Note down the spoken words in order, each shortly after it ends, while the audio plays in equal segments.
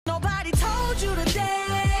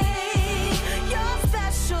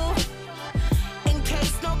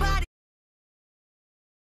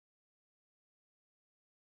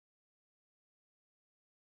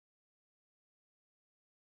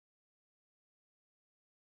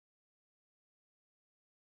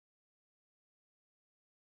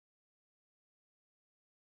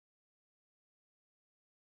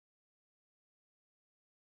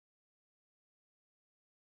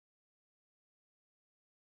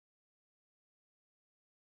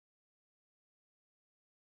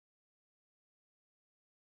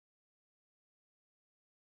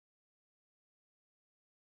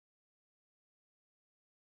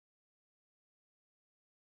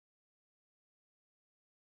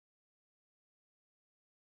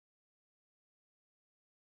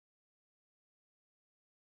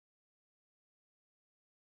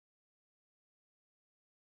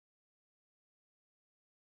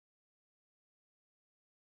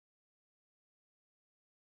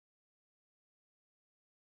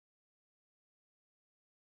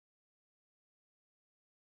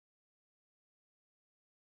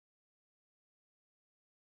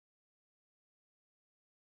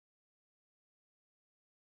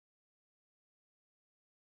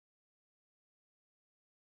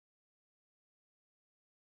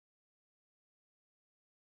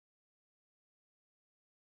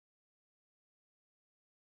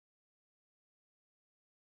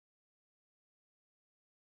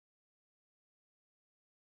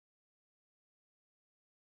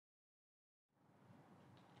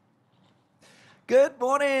Good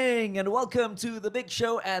morning and welcome to The Big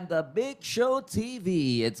Show and The Big Show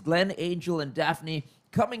TV. It's Glenn, Angel, and Daphne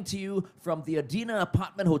coming to you from the Adina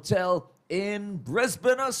Apartment Hotel in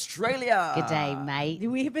Brisbane, Australia. Good day, mate.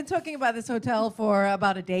 We've been talking about this hotel for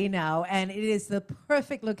about a day now, and it is the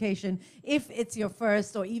perfect location if it's your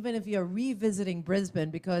first or even if you're revisiting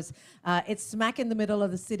Brisbane, because it's smack in the middle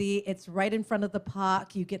of the city. It's right in front of the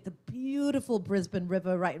park. You get the beautiful Brisbane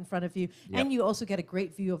River right in front of you, and you also get a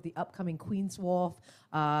great view of the upcoming Queen's Wharf,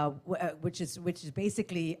 which is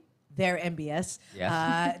basically their MBS.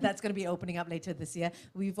 That's going to be opening up later this year.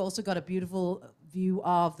 We've also got a beautiful view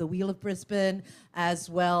of the Wheel of Brisbane, as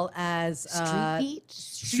well as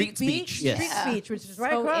Street Beach, yes. Street Beach, which is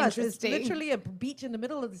right So across. It's interesting. literally a beach in the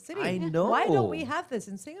middle of the city. I know. Why don't we have this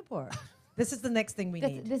in Singapore? This is the next thing we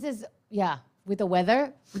need. This is, with the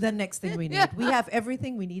weather. The next thing we need. We have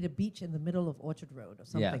everything. We need a beach in the middle of Orchard Road or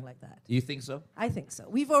something like that. Do you think so? I think so.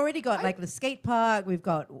 We've already got like the skate park. We've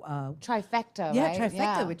got Trifecta, right?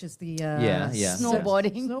 Trifecta, which is the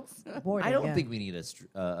Snowboarding. Snowboarding. I don't think we need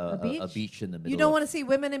a beach in the middle. You don't of- want to see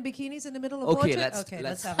women in bikinis in the middle of Okay, Orchard?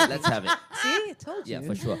 let's have it. let's have it. See, I told you. Yeah,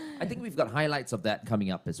 for sure. I think we've got highlights of that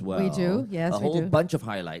coming up as well. We do, yes, a we whole do. bunch of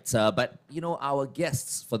highlights. But you know, our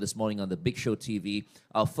guests for this morning on the Big Show TV.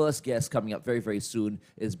 Our first guest coming up very, very soon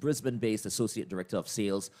is Brisbane-based Associate Director of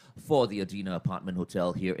Sales for the Adina Apartment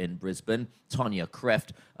Hotel here in Brisbane, Tonia Kreft.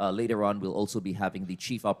 Later on, we'll also be having the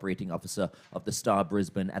Chief Operating Officer of the Star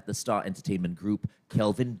Brisbane at the Star Entertainment Group,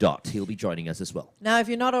 Kevin Dodt. He'll be joining us as well. Now, if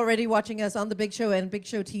you're not already watching us on the Big Show and Big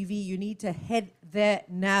Show TV, you need to head there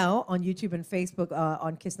now on YouTube and Facebook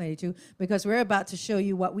on Kiss 92, because we're about to show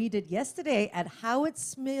you what we did yesterday at Howard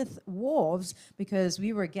Smith Wharves, because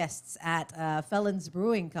we were guests at Felons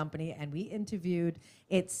Brewing Company and we interviewed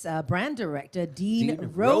its brand director,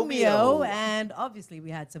 Dean Romeo, and obviously we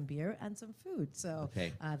had some beer and some food. So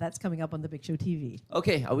that's coming up on the Big Show TV.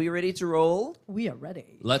 Okay, are we ready to roll? We are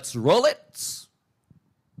ready. Let's roll it!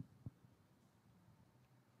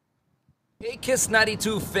 Hey Kiss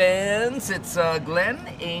 92 fans, it's Glenn,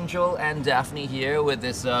 Angel, and Daphne here with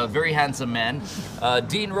this very handsome man,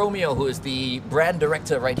 Dean Romeo, who is the brand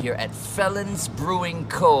director right here at Felons Brewing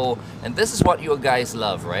Co. And this is what you guys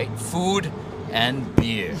love, right? Food and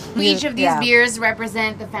beer. Each of these beers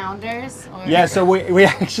represent the founders? Or? Yeah, so we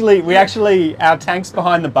actually, our tanks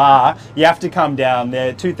behind the bar, you have to come down.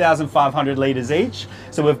 They're 2,500 litres each.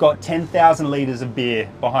 So we've got 10,000 litres of beer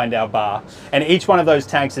behind our bar. And each one of those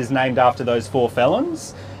tanks is named after those four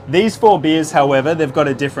felons. These four beers, however, they've got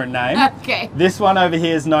a different name. Okay. This one over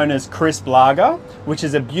here is known as Crisp Lager, which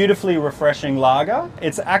is a beautifully refreshing lager.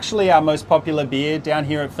 It's actually our most popular beer down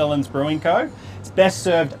here at Felons Brewing Co. It's best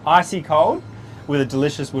served icy cold with a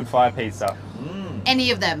delicious wood fire pizza.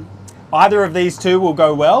 Any of them? Either of these two will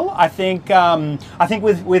go well. I think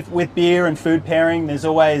with beer and food pairing, there's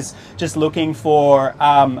always just looking for,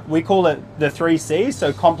 we call it the 3 C's,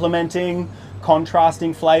 so complementing,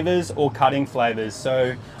 contrasting flavors or cutting flavors.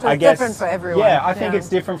 So I it's guess different for everyone. Yeah, I think it's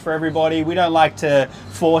different for everybody. We don't like to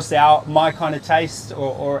force out my kind of taste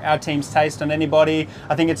or our team's taste on anybody.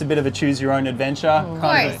 I think it's a bit of a choose your own adventure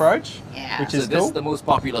kind of approach, which is So this cool. is the most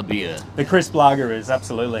popular beer. The Crisp Lager is,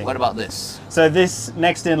 absolutely. What about this? So this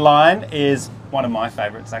next in line is one of my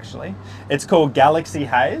favorites, actually. It's called Galaxy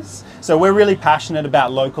Haze. So we're really passionate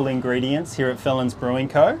about local ingredients here at Felons Brewing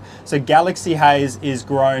Co. So Galaxy Haze is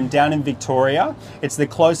grown down in Victoria. It's the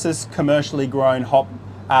closest commercially grown hop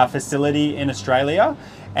facility in Australia.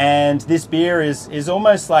 And this beer is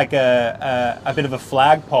almost like a bit of a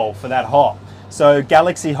flagpole for that hop. So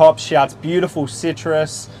Galaxy hop shouts beautiful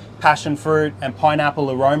citrus, passion fruit and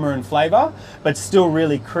pineapple aroma and flavor, but still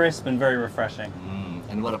really crisp and very refreshing.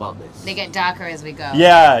 And what about this? They get darker as we go.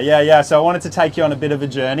 Yeah. So I wanted to take you on a bit of a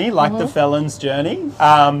journey, like the Felons journey.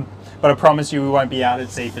 But I promise you we won't be out at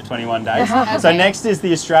sea for 21 days. So next is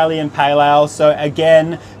the Australian Pale Ale. So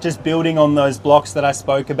again, just building on those blocks that I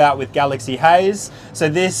spoke about with Galaxy Haze. So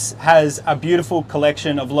this has a beautiful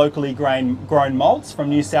collection of locally grown malts from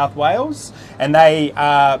New South Wales. And they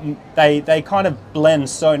kind of blend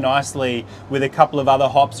so nicely with a couple of other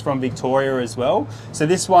hops from Victoria as well. So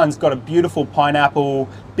this one's got a beautiful pineapple,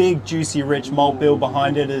 big juicy rich malt bill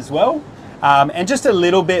behind it as well. And just a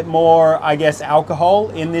little bit more, I guess, alcohol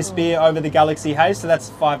in this beer over the Galaxy Haze. So that's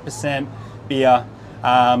 5% beer.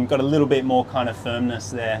 Got a little bit more kind of firmness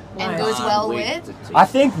there. And goes well with? I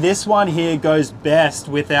think this one here goes best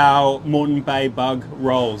with our Moreton Bay Bug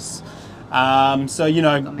rolls. So, you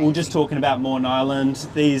know, we were just talking about Moreton Island.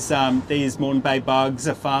 These Moreton Bay Bugs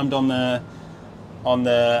are farmed on the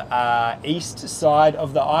east side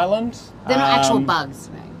of the island. They're not actual bugs,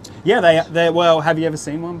 right? Yeah, they well, have you ever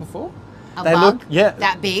seen one before? A They bug? look, yeah.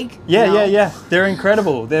 That big? Yeah, No. yeah, yeah. They're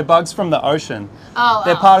incredible. They're bugs from the ocean. Oh,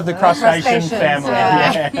 They're part of the crustacean Crustaceans, family.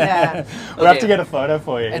 yeah. Yeah. Yeah. We'll have Okay. to get a photo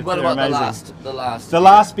for you. And what They're about amazing. the last? The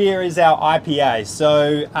last beer is our IPA.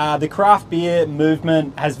 So the craft beer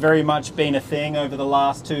movement has very much been a thing over the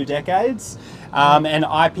last 2 decades. And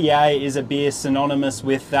IPA is a beer synonymous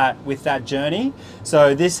with that journey.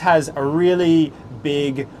 So this has a really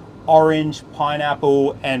big orange,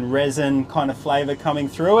 pineapple and resin kind of flavor coming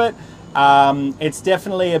through it. It's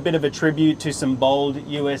definitely a bit of a tribute to some bold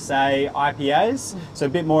USA IPAs, so a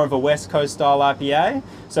bit more of a West Coast style IPA.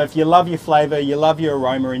 So if you love your flavor, you love your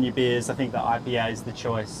aroma in your beers, I think the IPA is the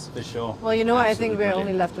choice for sure. Well, you know, I think Absolutely we're brilliant.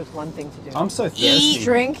 only left with one thing to do. I'm so thirsty.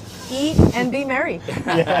 Drink, eat, and be merry.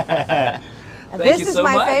 Yeah. And Thank this you is so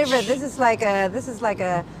my much. favorite. This is like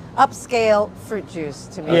a upscale fruit juice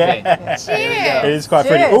to me. Okay. Yeah. Cheers. It is quite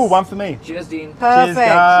pretty. Cheers. Oh, one for me. Cheers, Dean. Perfect.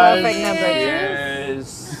 guys. Perfect number.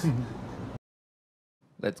 Cheers.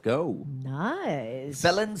 Let's go. Nice.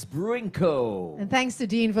 Felons Brewing Co. And thanks to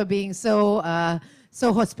Dean for being so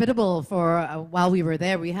so hospitable for while we were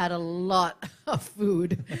there. We had a lot of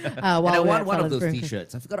food while And I we were want at one of Felons those Brewing Co.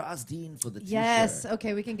 T-shirts. I forgot to ask Dean for the T-shirt. Yes.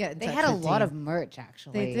 Okay, we can get in They touch had a with lot Dean. of merch,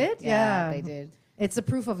 actually. They did? Yeah. They did. It's a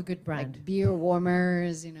proof of a good brand. Like beer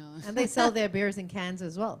warmers, you know. And they sell their beers in cans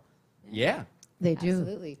as well. Yeah. They do.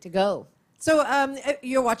 Absolutely. To go. So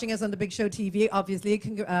you're watching us on the Big Show TV, obviously.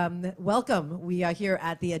 Welcome. We are here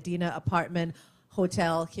at the Adina Apartment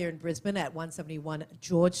Hotel here in Brisbane at 171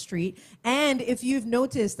 George Street. And if you've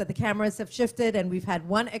noticed that the cameras have shifted and we've had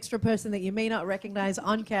one extra person that you may not recognize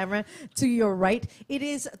on camera to your right, it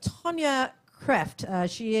is Tonia Kreft.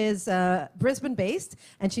 She is Brisbane-based,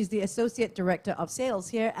 and she's the Associate Director of Sales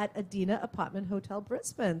here at Adina Apartment Hotel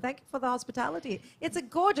Brisbane. Thank you for the hospitality. It's a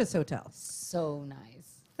gorgeous hotel. So nice.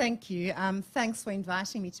 Thank you. Thanks for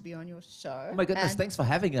inviting me to be on your show. Oh my goodness, And thanks for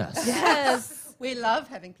having us. Yes, we love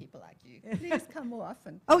having people like you. Please come more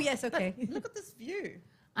often. Oh, yes, okay. Look at this view.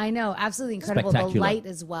 I know. Absolutely incredible. The Spectacular. light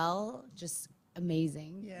as well. Just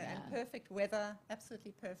amazing. Yeah, and perfect weather.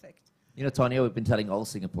 Absolutely perfect. You know, Tonia, we've been telling all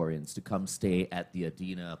Singaporeans to come stay at the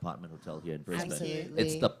Adina Apartment Hotel here in Brisbane. Absolutely.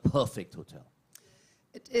 It's the perfect hotel.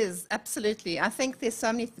 It is, absolutely. I think there's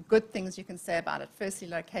so many good things you can say about it. Firstly,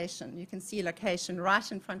 location. You can see location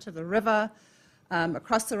right in front of the river,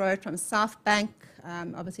 across the road from South Bank,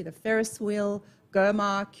 obviously the Ferris wheel,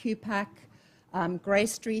 Gomar, QPAC, Grey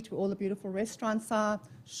Street, where all the beautiful restaurants are,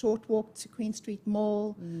 short walk to Queen Street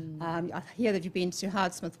Mall. I hear that you've been to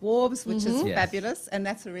Howard Smith Wharves, which is Yes. fabulous, and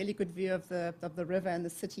that's a really good view of the river and the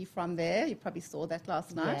city from there. You probably saw that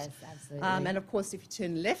last night. Yes, absolutely. And of course, if you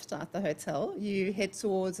turn left at the hotel, you head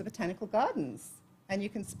towards the Botanical Gardens, and you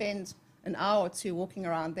can spend an hour or two walking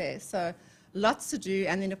around there. So lots to do,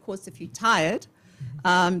 and then of course, if you're tired,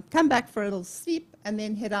 come back for a little sleep, and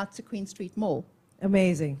then head out to Queen Street Mall.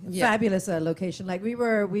 Amazing, Yeah. fabulous location. Like we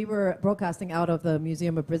were broadcasting out of the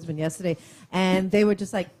Museum of Brisbane yesterday, and they were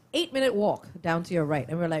just like 8-minute walk down to your right,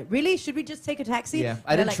 and we're like, really? Should we just take a taxi? Yeah,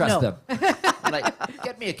 I And didn't they're like, trust "No." them. I'm like,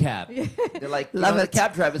 get me a cab. They're like, Love the it.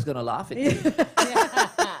 cab driver's going to laugh at you.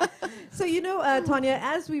 So you know, Tonia,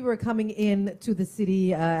 as we were coming in to the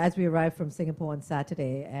city, as we arrived from Singapore on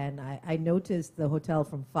Saturday, and I noticed the hotel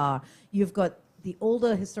from far. You've got the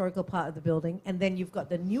older historical part of the building, and then you've got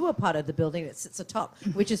the newer part of the building that sits atop,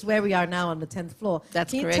 which is where we are now on the 10th floor. That's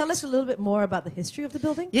Can you correct. tell us a little bit more about the history of the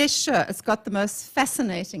building? Yes, sure. It's got the most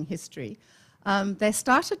fascinating history. They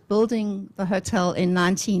started building the hotel in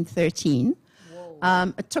 1913.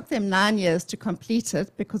 It took them 9 years to complete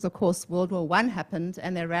it because, of course, World War I happened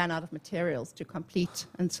and they ran out of materials to complete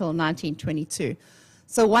until 1922.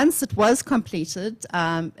 So once it was completed,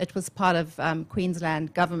 it was part of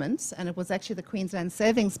Queensland government, and it was actually the Queensland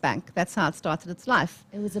Savings Bank. That's how it started its life.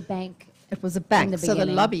 It was a bank. It was a bank. the So the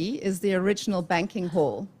beginning. lobby is the original banking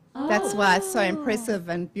hall. That's why it's so impressive,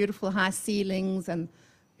 and beautiful high ceilings and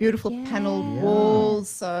beautiful paneled walls.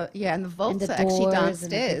 So yeah, and the vaults the are actually doors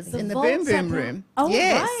and downstairs everything. in the vaults boom are boom pa- room. Oh,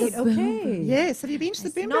 yes. right, okay. Yes. Have you been to the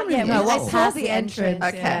boom Not boom yet. room? No, yet? I Yes. passed the entrance.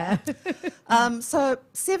 Okay. Yeah. So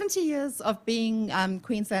 70 years of being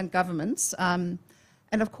Queensland government.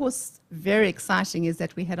 And of course, very exciting is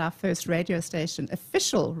that we had our first radio station,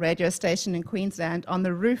 official radio station in Queensland on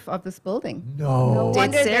the roof of this building. No Dead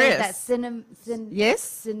wonder serious. there's that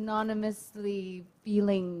Yes. synonymously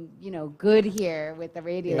feeling, good here with the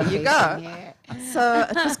radio There you station go. here. So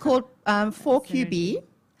it was called 4QB,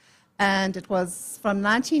 and it was from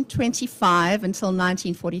 1925 until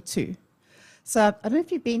 1942. So I don't know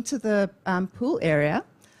if you've been to the pool area,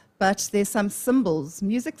 but there's some symbols,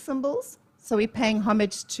 music symbols. So we're paying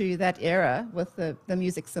homage to that era with the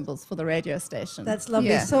music symbols for the radio station. That's lovely.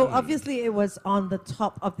 Yeah. So obviously it was on the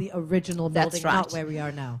top of the original building, That's right. not where we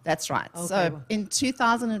are now. That's right. Okay. So in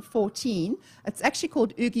 2014, it's actually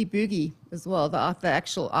called Oogie Boogie as well, the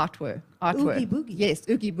actual artwork. Oogie Boogie? Yes,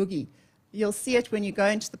 Oogie Boogie. You'll see it when you go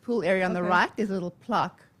into the pool area on the right. There's a little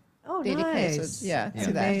plaque Oh, dedicated nice. to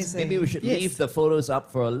Amazing. that. Maybe we should Yes. leave the photos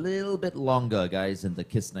up for a little bit longer, guys, in the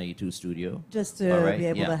Kiss 92 studio. Just to All right, be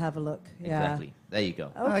able yeah. to have a look. Yeah. Exactly. There you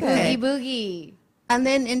go. Okay. Boogie boogie. And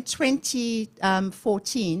then in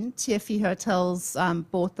 2014, TFE Hotels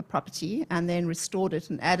bought the property and then restored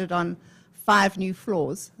it and added on 5 new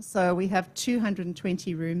floors. So we have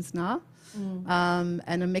 220 rooms now,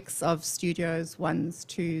 and a mix of studios, 1s,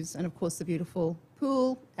 2s, and of course the beautiful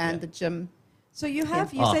pool and the gym. So you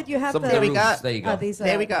have, you said you have some the... of the There we go. rooms. There you go.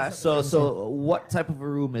 There we go. So what type of a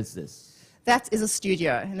room is this? That is a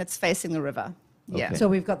studio, and it's facing the river. Yeah. Okay. So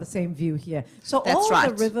we've got the same view here. So That's all right.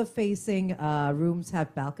 the river-facing rooms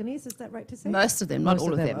have balconies, is that right to say? Most of them, not Most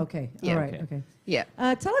all of them. Okay, Yeah. all right, Okay. okay. Yeah.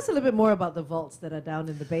 Tell us a little bit more about the vaults that are down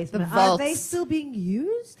in the basement. The Are they vaults. still being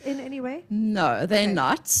used in any way? No, they're Okay.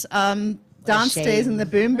 not. Downstairs in the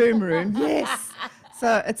Boom Boom Room, yes.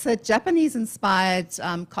 So it's a Japanese-inspired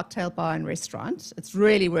cocktail bar and restaurant. It's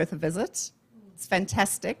really worth a visit. It's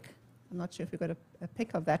fantastic. I'm not sure if we've got a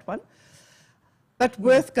pic of that one. But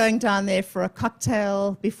worth going down there for a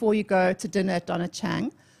cocktail before you go to dinner at Donna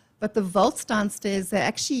Chang. But the vaults downstairs, they're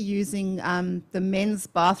actually using the men's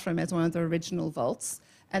bathroom as one of the original vaults.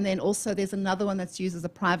 And then also there's another one that's used as a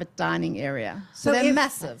private dining area. So they're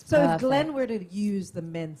massive. So if Glenn were to use the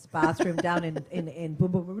men's bathroom down in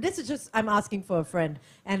Boom Boom Room, this is just, I'm asking for a friend,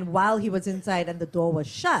 and while he was inside and the door was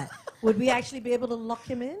shut, would we actually be able to lock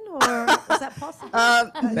him in, or is that possible?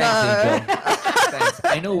 Thanks, Angel. Thanks.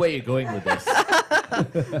 I know where you're going with this.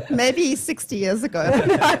 Maybe 60 years ago.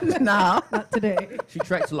 Now. Not today. She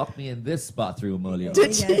tried to lock me in this bathroom earlier.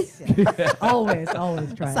 Did she? Yes. Always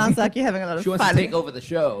trying. Sounds like you're having a lot of She wants fun. to take over the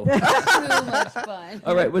show. Too much fun.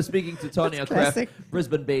 All right, we're speaking to Tonia Kreft, classic.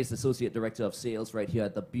 Brisbane-based Associate Director of Sales right here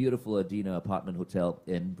at the beautiful Adina Apartment Hotel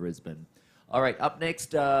in Brisbane. All right, up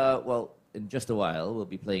next, well, in just a while, we'll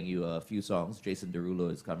be playing you a few songs. Jason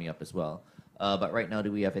Derulo is coming up as well. But right now,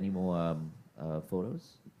 do we have any more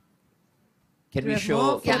photos? Can we have show,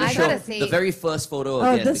 more? Yeah, can we I show gotta say- the very first photo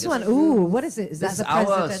Oh, again? this one. Ooh, what is it? Is This that is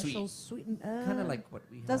the our presidential suite? Kind of like what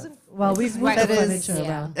we have. Doesn't well, we've moved That the is- furniture yeah.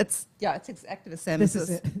 around. It's exactly the same This as is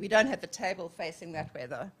this. it. We don't have the table facing that way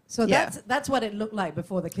though. So Yeah. that's what it looked like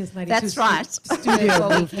before the Kiss 92 That's right. studio Before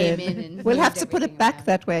we moved came in. in and We'll have moved to put it everything back around.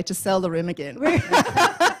 that way to sell the room again.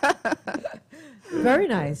 Very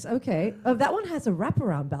nice. Okay. Oh, that one has a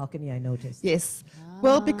wraparound balcony, I noticed. Yes.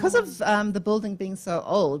 Well, because of the building being so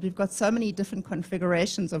old, we've got so many different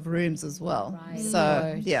configurations of rooms as well. Right.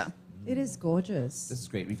 So, yeah. It is gorgeous. This is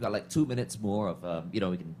great. We've got like 2 minutes more of, we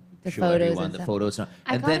can The show photos everyone and the stuff. photos. Now.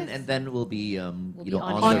 I And got then it. and then we'll be, be on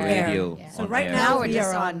on the air. radio. Yeah. So on right air. now Now we're we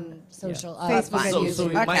just are on on social. Facebook So, Music. so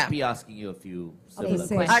we Okay. might be asking you a few Okay, similar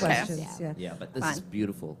same questions. Okay. questions. Yeah. Yeah. Yeah, but this is Fine.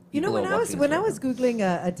 beautiful. You know, People when are I was watching when this I right was googling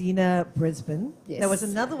Adina Brisbane, there was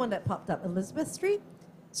Yes. another one that popped up, Elizabeth Street.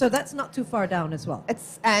 So that's not too far down as well.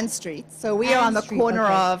 It's Ann Street. So we are Ann on the Street, corner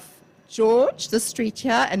okay. of George, the street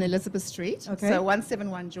here, and Elizabeth Street. Okay. So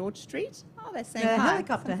 171 George Street. Oh, they're saying The hi.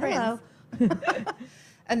 helicopter. Some friends. Hello.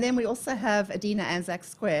 And then we also have Adina Anzac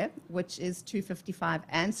Square, which is 255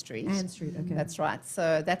 Ann Street. Ann Street. Okay. That's right.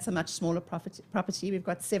 So that's a much smaller property. We've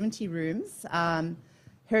got 70 rooms,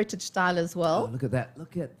 heritage style as Oh, well. look at that.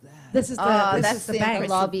 Look at that. This is the Oh, this that's is the the bank. impressive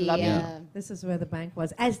Lobby. lobby. Yeah. This is where the bank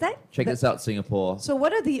was. As that Check the- this out, Singapore. So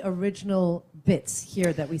what are the original bits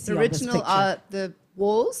here that we see The on this original picture? are the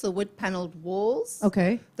walls, the wood paneled walls,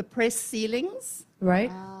 Okay. the pressed ceilings, Right.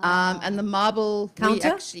 and the marble. we Counter?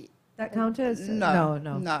 actually, That count as no.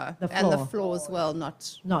 no. The The and the floor. floor as well,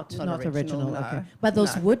 not Not original. no. Okay. But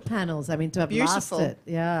those No. wood panels, I mean, to have Beautiful. lasted,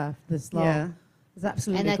 yeah, this long, Yeah. it's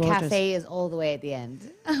absolutely And the gorgeous. cafe is all the way at the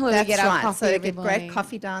end. Where That's we get our right. coffee So you every get morning. great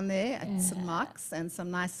coffee down there at St. Mark's and some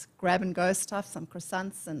nice grab and go stuff, some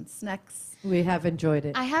croissants and snacks. We have enjoyed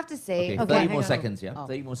it. I have to say, Okay, Okay, 30 hang more on. seconds, yeah? Oh.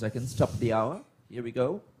 30 more seconds. Top of the hour. Here we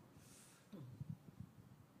go.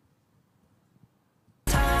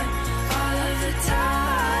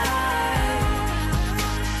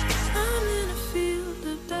 I'm in a field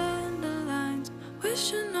of dandelions,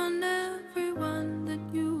 wishing on everyone that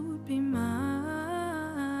you'd be mine,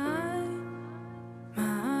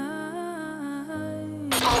 mine.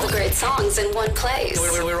 All the great songs in one place.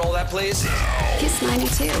 Can we roll that, please? Kiss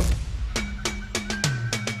 92.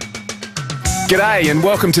 G'day and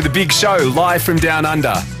welcome to The Big Show, live from Down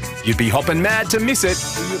Under. You'd be hopping mad to miss it.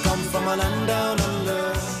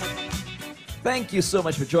 Thank you so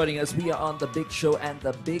much for joining us. We are on The Big Show and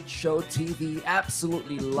The Big Show TV,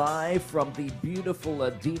 absolutely live from the beautiful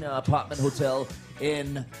Adina Apartment Hotel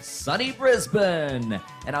in sunny Brisbane.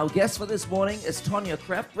 And our guest for this morning is Tonia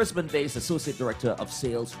Kreft, Brisbane-based Associate Director of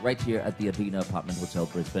Sales right here at the Adina Apartment Hotel,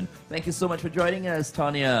 Brisbane. Thank you so much for joining us,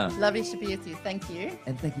 Tonia. Lovely to be with you. Thank you.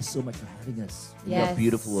 And thank you so much for having us in Yes. your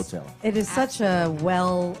beautiful hotel. It is such a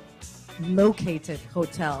well-located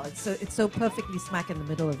hotel. It's so perfectly smack in the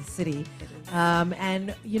middle of the city.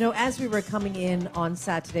 And, you know, as we were coming in on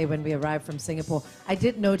Saturday when we arrived from Singapore, I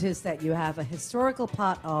did notice that you have a historical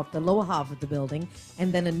part of the lower half of the building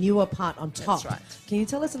and then a newer part on top. right. Can you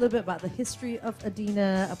tell us a little bit about the history of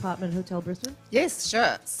Adina Apartment Hotel Brisbane? Yes,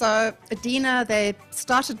 sure. So Adina, they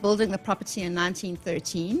started building the property in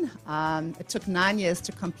 1913. It took 9 years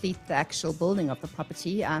to complete the actual building of the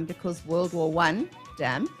property because World War I,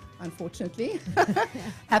 unfortunately,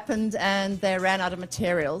 happened and they ran out of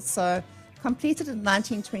materials. So completed in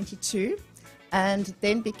 1922 and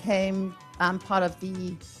then became part of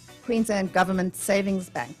the Queensland Government Savings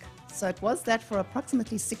Bank. So it was that for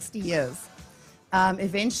approximately 60 years.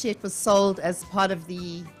 Eventually it was sold as part of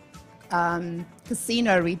the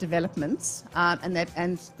casino redevelopment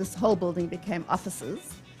and this whole building became offices.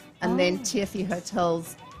 And then TFE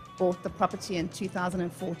Hotels bought the property in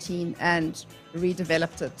 2014 and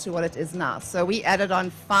redeveloped it to what it is now. So we added on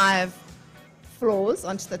 5 floors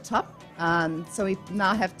onto the top. So we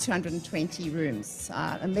now have 220 rooms,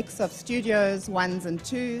 a mix of studios, 1s and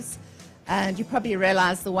 2s. And you probably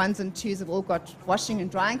realize the 1s and 2s have all got washing and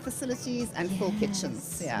drying facilities and full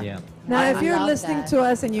kitchens. Yeah. Now, I if you're love listening that. to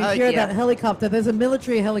us and you Oh, hear yeah. that helicopter, there's a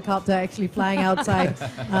military helicopter actually flying outside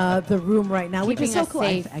the room right now, which is Keeping so us cool.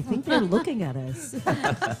 safe. I think they're looking at us.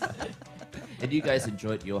 And you guys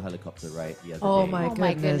enjoyed your helicopter ride the other Oh day. my Oh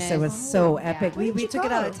my goodness, it was goodness. so Yeah. epic. We Where'd you took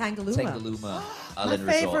it out go? at Tangalooma. Tangalooma My Island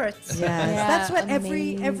Resort. favorite. Yes, Yeah, that's what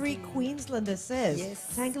amazing. every Queenslander says.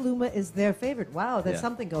 Yes. Tangalooma is their favorite. Wow, there's Yeah.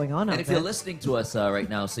 something going on And out if there. you're listening to us right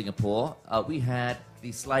now, Singapore, we had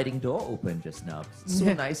the sliding door open just now.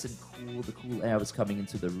 So nice and cool. The cool air was coming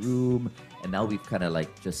into the room, and now we've kind of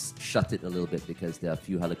like just shut it a little bit because there are a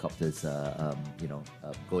few helicopters,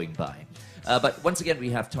 going by. But once again, we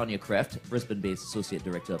have Tonia Kreft, Brisbane-based Associate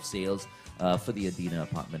Director of Sales for the Adina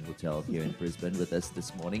Apartment Hotel here in Brisbane, with us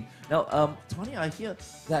this morning. Now, Tonia, I hear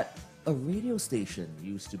that a radio station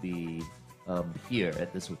used to be here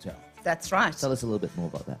at this hotel. That's right. Tell us a little bit more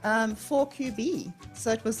about that. 4QB. So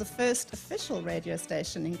it was the first official radio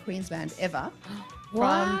station in Queensland ever.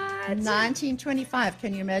 What? From 1925,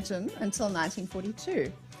 can you imagine, until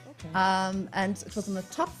 1942. And it was on the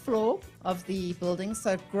top floor of the building,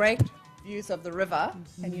 so great views of the river,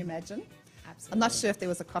 can you imagine? Absolutely. I'm not sure if there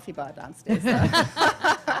was a coffee bar downstairs.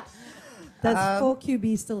 though. Does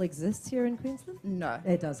 4QB still exist here in Queensland? No.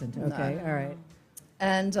 It doesn't. Okay, all right.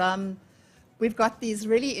 And we've got these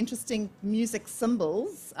really interesting music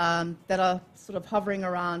symbols that are sort of hovering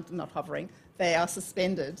around, not hovering, they are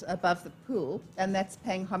suspended above the pool, and that's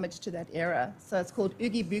paying homage to that era. So it's called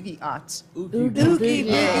Oogie Boogie art. Oogie Boogie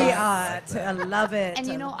Yes. art. I love it. And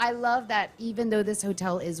you know, I love that even though this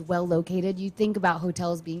hotel is well located, you think about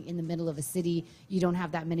hotels being in the middle of a city, you don't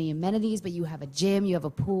have that many amenities, but you have a gym, you have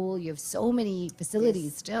a pool, you have so many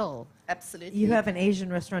facilities still. Absolutely. You have an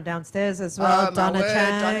Asian restaurant downstairs as well, Oh, my Donna word,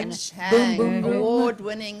 Chang. Donna Chang. Boom, boom, boom.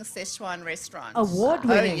 Award-winning Szechuan restaurant.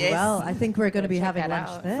 Award-winning. Oh, yes. Well, I think we're going to be Check having that lunch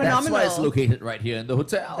out. there. That's why it's Phenomenal. located right here in the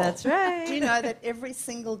hotel. That's right. Do you know that every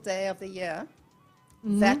single day of the year,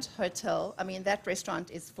 that hotel, I mean, that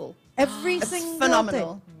restaurant is full. Every It's single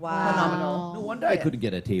phenomenal. thing. Wow. Phenomenal. No wonder I couldn't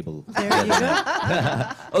get a table. There you go.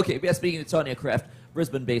 Okay, we are speaking to Tonia Kreft,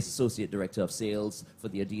 Brisbane-based Associate Director of Sales for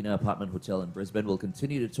the Adina Apartment Hotel in Brisbane. We'll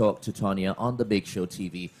continue to talk to Tonia on The Big Show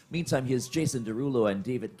TV. Meantime, here's Jason Derulo and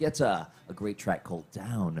David Guetta, a great track called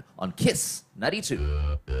Down on Kiss 92.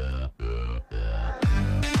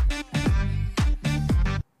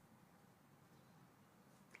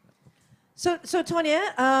 So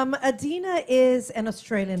Tonia, Adina is an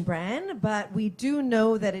Australian brand, but we do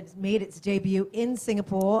know that it's made its debut in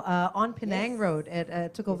Singapore on Penang Road.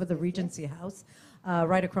 It took over the Regency House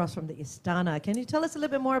right across from the Istana. Can you tell us a little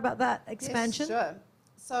bit more about that expansion? Yes, sure.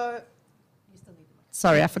 So,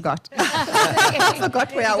 sorry, I forgot. I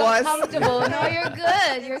forgot where I was. Comfortable. No, you're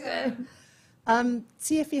good. You're good.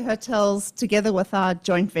 TFE Hotels, together with our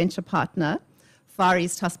joint venture partner, Far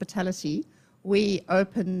East Hospitality, we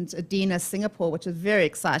opened Adina Singapore, which is very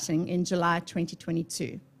exciting, in July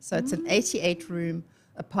 2022. So it's an 88-room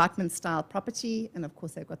apartment-style property, and of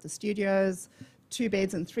course they've got the studios, 2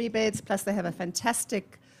 beds and 3 beds, plus they have a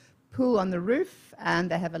fantastic pool on the roof,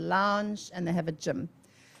 and they have a lounge, and they have a gym.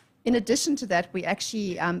 In addition to that, we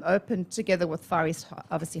actually opened together with Far East,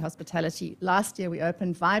 obviously hospitality. Last year we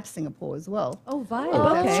opened Vibe Singapore as well. Oh, Vibe. Oh,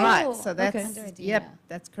 Okay. That's right. So that's Okay. Under Adina. yep,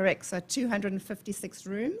 that's correct. So 256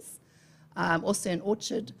 rooms, also in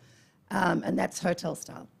Orchard, and that's hotel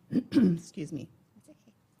style. Excuse me.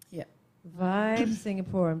 Yeah. Vibe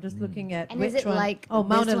Singapore. I'm just looking at And which is it one. like Oh,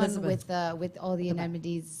 Mount this one Elizabeth. with all the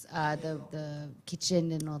amenities, the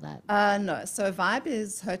kitchen and all that? No, so Vibe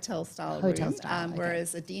is hotel style Hotel room, style, okay.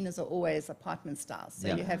 whereas Adinas are always apartment style. So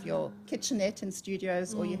Yeah. you have your kitchenette and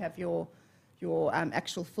studios, or you have your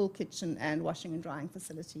actual full kitchen and washing and drying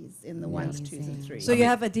facilities in the 1s, 2s, and 3s. So you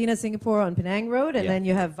have Adina Singapore on Penang Road, and Yeah. then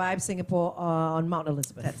you have Vibe Singapore on Mount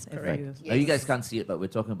Elizabeth. That's if correct. you- Now, you guys can't see it, but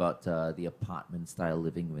we're talking about the apartment style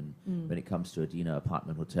living when it comes to Adina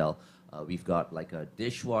Apartment Hotel. We've got like a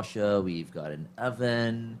dishwasher, we've got an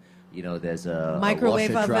oven, you know, there's a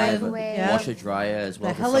Microwave washer dryer, oven, yeah. washer dryer as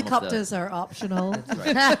well. The for some of helicopters are optional. That's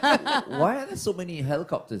right. Why are there so many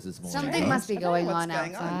helicopters this morning? Something huh? must be I don't know going what's on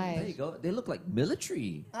going on. outside. There you go. They look like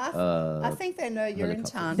military. I think they know you're in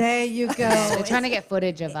helicopter. town. There you go. They're trying to get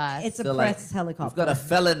footage of us. It's a They're like, press helicopter. We've got a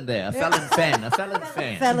felon there, a felon fan, a felon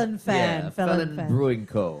fan. Felon fan, Yeah, felon fan. Brewing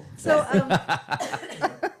Co. So,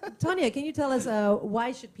 Tonia, can you tell us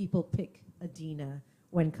why should people pick Adina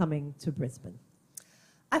when coming to Brisbane?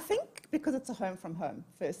 I think because it's a home from home,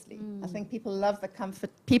 firstly. I think people love the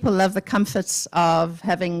comfort. People love the comforts of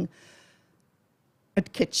having a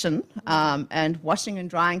kitchen and washing and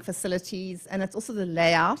drying facilities. And it's also the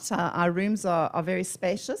layout. Our rooms are very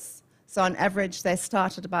spacious. So on average, they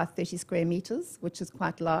start at about 30 square meters, which is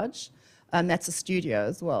quite large. That's a studio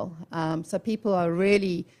as well. So people are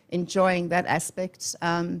really enjoying that aspect.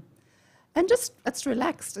 And just, it's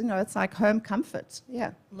relaxed, you know, it's like home comfort,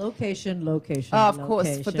 yeah. Location, location. Oh, of course,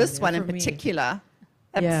 for location. this Yeah, one in for me. particular,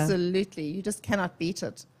 Yeah. absolutely, you just cannot beat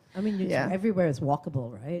it. I mean, Yeah. everywhere is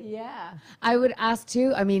walkable, right? Yeah. I would ask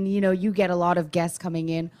too, I mean, you know, you get a lot of guests coming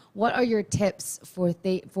in. What are your tips for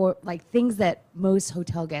like things that most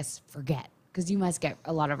hotel guests forget? Because you must get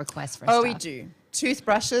a lot of requests for Oh, stuff. we do.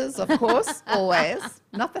 Toothbrushes, of course, always.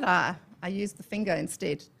 Not that I use the finger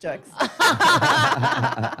instead, jokes.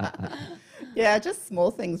 Yeah, just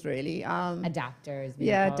small things really. Adapters.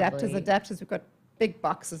 Yeah, probably. adapters. We've got big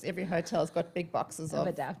boxes. Every hotel's got big boxes Of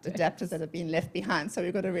of adapters. adapters that have been left behind. So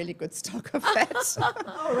we've got a really good stock of that.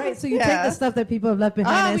 All right, so you take Yeah. the stuff that people have left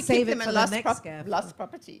behind we and save keep it them for in the next guest. lost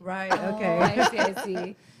property. Right, Oh, okay. I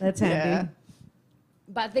see. That's Yeah. handy.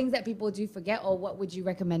 But things that people do forget, or what would you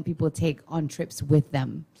recommend people take on trips with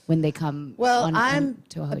them when they come Well, on to a I'm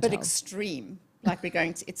hotel? a bit extreme. Like we're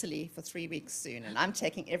going to Italy for 3 weeks soon, and I'm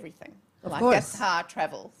taking everything. Of like course. that's how I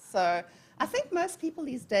travel. So I think most people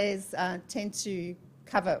these days tend to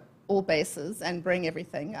cover all bases and bring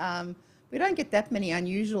everything. We don't get that many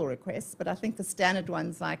unusual requests, but I think the standard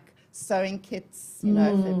ones like sewing kits, you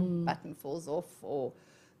know, if a button falls off, or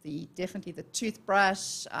definitely the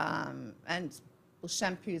toothbrush and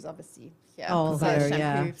shampoos, obviously. Yeah, Oh, so there, shampoo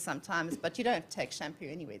yeah. sometimes, but you don't take shampoo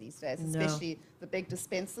anywhere these days, No. especially the big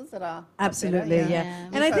dispensers that are Absolutely, better, yeah.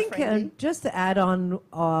 And I think Eco-friendly. just to add on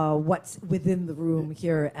what's within the room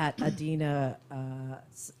here at Adina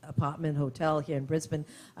Apartment Hotel here in Brisbane,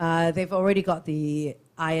 they've already got the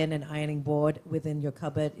iron and ironing board within your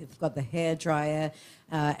cupboard. You've got the hair dryer.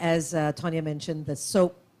 As Tonia mentioned, the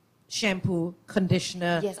soap, shampoo,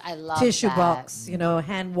 conditioner, Yes, I love tissue that. box, you know,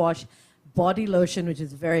 hand wash, body lotion, which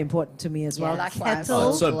is very important to me as well. Yeah, likewise. Kettle. Oh,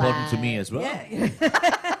 it's so important to me as well. Yeah.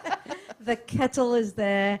 The kettle is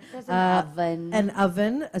there. There's an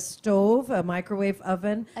oven. A stove, a microwave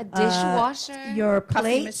oven. A dishwasher. Your Coffee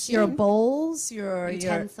plates, your machine. bowls, your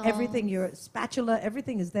Utensils. everything, your spatula,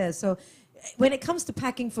 everything is there. So when it comes to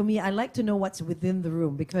packing for me, I like to know what's within the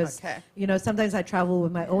room because, Okay. you know, sometimes I travel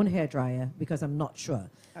with my own hairdryer because I'm not sure.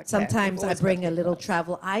 Okay. Sometimes You've I always bring got a little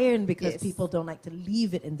travel iron because Yes. people don't like to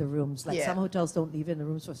leave it in the rooms. Like Yeah. some hotels don't leave it in the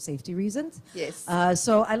rooms for safety reasons. Yes.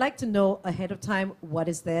 So I like to know ahead of time what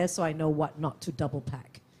is there so I know what not to double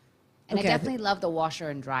pack. And Okay. I definitely love the washer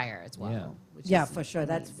and dryer as well. Yeah. which Yeah, is for sure.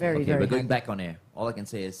 That's amazing. very, Okay, very we're going handy. back on air. All I can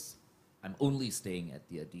say is I'm only staying at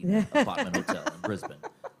the Adina Apartment Hotel in Brisbane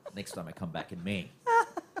next time I come back in May.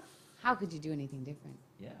 How could you do anything different?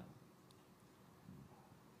 Yeah.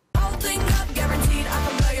 All thing up, guaranteed I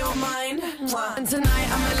can blow your mind. Mwah. And tonight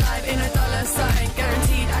I'm alive in a dollar sign,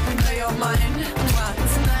 guaranteed I can blow your mind. Mwah. And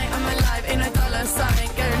tonight I'm alive in a dollar sign,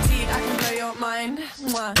 guaranteed I can blow your mind.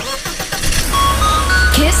 Mwah.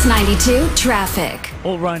 Kiss 92 Traffic.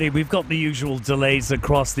 Alrighty, we've got the usual delays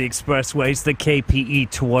across the expressways. The KPE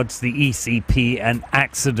towards the ECP, an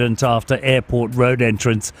accident after airport road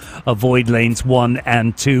entrance. Avoid lanes 1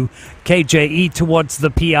 and 2. KJE towards the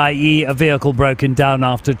PIE, a vehicle broken down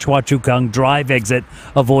after Chua Chu Kang Drive exit.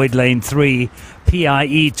 Avoid lane 3.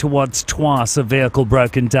 PIE towards Tuas, a vehicle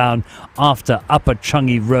broken down after Upper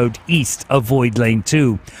Changi Road East. Avoid lane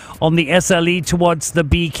 2. On the SLE towards the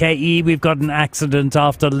BKE, we've got an accident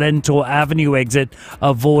after Lentor Avenue exit.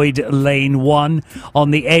 Avoid lane 1.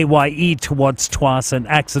 On the AYE towards Tuas, an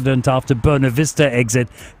accident after Buena Vista exit.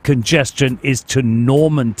 Congestion is to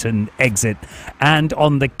Normanton exit. And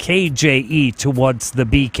on the KJE towards the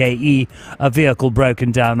BKE, a vehicle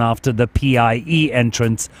broken down after the PIE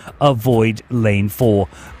entrance. Avoid lane 4.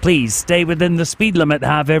 Please stay within the speed limit.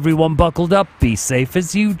 Have everyone buckled up. Be safe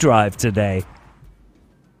as you drive today.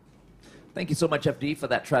 Thank you so much, FD, for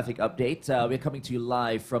that traffic update. We're coming to you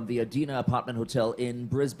live from the Adina Apartment Hotel in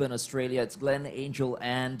Brisbane, Australia. It's Glenn, Angel,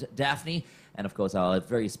 and Daphne. And, of course, our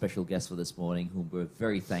very special guest for this morning, whom we're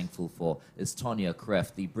very thankful for, is Tonia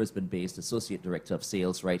Kreft, the Brisbane-based Associate Director of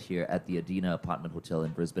Sales right here at the Adina Apartment Hotel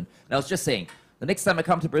in Brisbane. And I was just saying, the next time I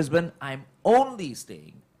come to Brisbane, I'm only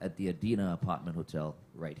staying at the Adina Apartment Hotel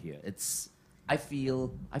right here. I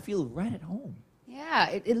feel right at home. Yeah,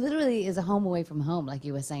 it literally is a home away from home, like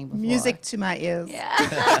you were saying before. Music to my ears.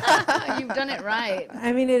 Yeah, you've done it right.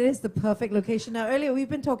 I mean, it is the perfect location. Now, earlier we've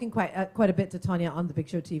been talking quite a bit to Tonia on the Big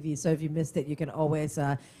Show TV, so if you missed it, you can always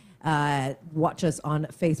watch us on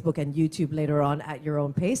Facebook and YouTube later on at your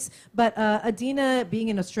own pace. But Adina, being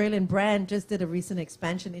an Australian brand, just did a recent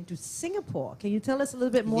expansion into Singapore. Can you tell us a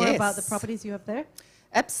little bit more about the properties you have there?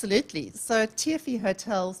 Absolutely. So TFE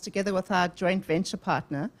Hotels, together with our joint venture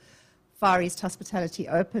partner, Far East Hospitality,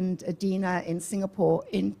 opened Adina in Singapore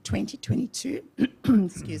in 2022.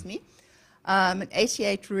 Excuse me. An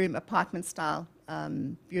 88-room apartment-style,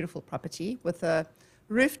 beautiful property with a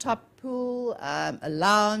rooftop pool, a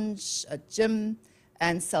lounge, a gym,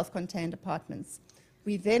 and self-contained apartments.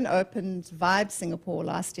 We then opened Vibe Singapore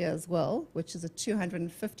last year as well, which is a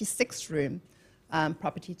 256-room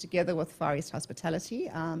property together with Far East Hospitality,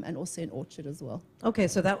 and also in Orchard as well. Okay,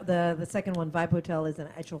 so that the second one, Vibe Hotel, is an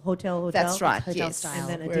actual hotel. That's right, hotel yes. style.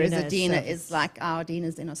 And then Whereas Adina is like our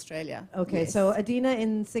Adinas in Australia. Okay, Yes. so Adina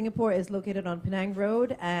in Singapore is located on Penang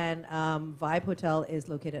Road, and Vibe Hotel is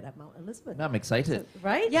located at Mount Elizabeth. I'm excited.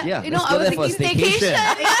 Right? Yeah, you know, let's I go was there for a thinking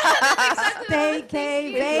staycation.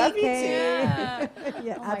 Staycay, We'd love you to. vacay.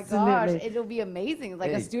 Yeah, Oh my absolutely. gosh, it'll be amazing.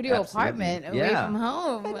 Like a Hey, studio absolutely. apartment away Yeah. from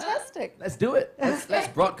home. Fantastic. Let's do it. Let's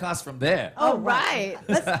broadcast from there. Oh, right.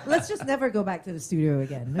 Let's just never go back to the studio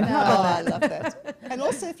again. Oh, I love that. And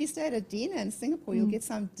also, if you stay at Adina in Singapore, you'll get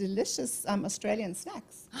some delicious Australian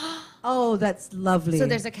snacks. Oh, that's lovely. So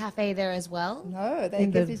there's a cafe there as well? No, they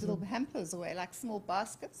In give the- these little hampers away, like small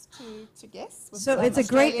baskets to guests. with So some it's a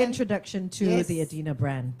great Australian- introduction to Yes. the Adina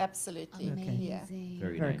brand. Absolutely. Yeah. Amazing.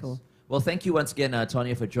 Very Very nice. cool. Well, thank you once again,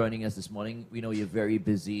 Tonia, for joining us this morning. We know you're very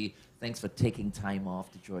busy. Thanks for taking time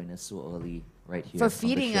off to join us so early right here. For on the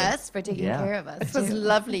feeding show. us, for taking Yeah. care of us. It was too.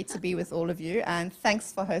 lovely to be with all of you, and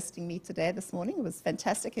thanks for hosting me today this morning. It was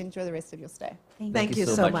fantastic. Enjoy the rest of your stay. Thank you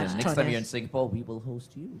so much, And next time Tonia. you're in Singapore, we will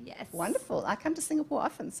host you. Yes. Wonderful. I come to Singapore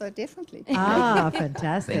often, so definitely. Ah,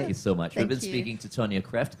 fantastic. Thank you so much. Thank We've been you. speaking to Tonia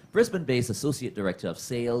Kreft, Brisbane-based Associate Director of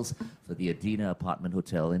Sales for the Adina Apartment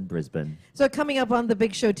Hotel in Brisbane. So coming up on the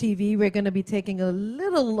Big Show TV, we're going to be taking a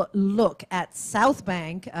little look at South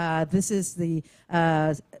Bank. This is the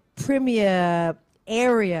premier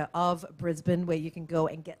area of Brisbane where you can go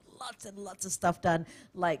and get lots and lots of stuff done,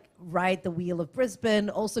 like ride the wheel of Brisbane,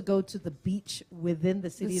 also go to the beach within the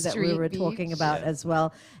city that we street were talking beach. about as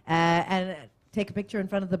well, and take a picture in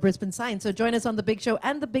front of the Brisbane sign. So join us on the Big Show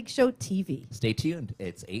and the Big Show TV. Stay tuned.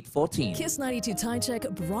 It's 8:14. Kiss 92 Time Check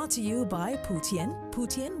brought to you by Putian.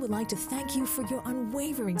 Putian would like to thank you for your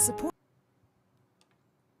unwavering support.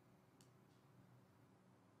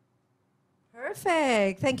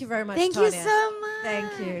 Perfect. Thank you very much, Thank you Tonia. so much.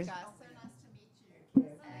 Thank you. Guys, so nice to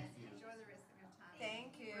meet you. Enjoy the rest of your time.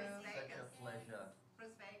 Thank you.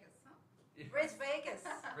 Bris Vegas,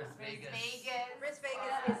 huh? Bris Vegas. Bris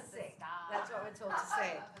Vegas is sick. That's what we're told to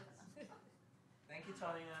say. Thank you,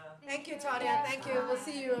 Tonia. Thank you, Tonia. Thank you. We'll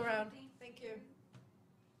see you around. Thank you.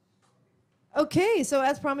 Okay, so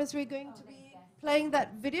as promised, we're going to be playing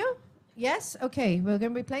that video. Yes? Okay, we're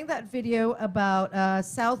going to be playing that video about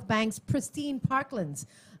South Bank's pristine parklands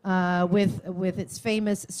with its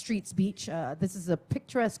famous Streets Beach. This is a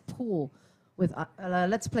picturesque pool with...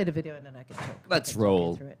 let's play the video and then I can talk. Let's I can talk you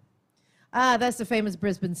roll. through it. That's the famous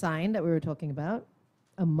Brisbane sign that we were talking about.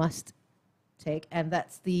 A must take, and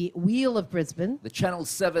that's the Wheel of Brisbane. The Channel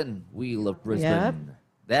 7 Wheel of Brisbane.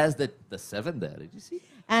 There's the 7 there. Did you see?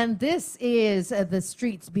 And this is the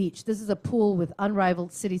Streets Beach. This is a pool with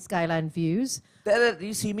unrivaled city skyline views. There, do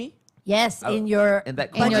you see me? Yes, in your in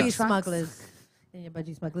that corner. budgie smugglers. In your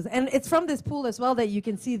budgie smugglers. And it's from this pool as well that you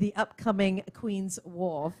can see the upcoming Queen's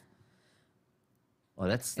Wharf. Oh,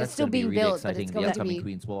 that's still going to be being really built, but exciting. it's The going to upcoming be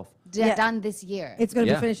Queen's Wharf. done this year. It's going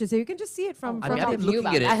to Yeah. be finished this year. You can just see it from I mean, the I'm looking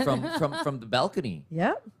at it that. from the balcony.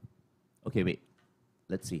 Yeah. Okay, wait.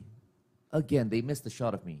 Let's see. Again, they missed the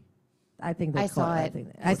shot of me. I think I saw it.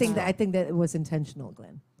 I think that it was intentional,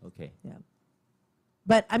 Glenn. Okay. Yeah.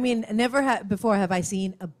 But I mean, never before have I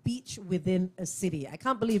seen a beach within a city. I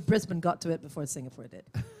can't believe Brisbane got to it before Singapore did.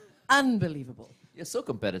 Unbelievable. You're so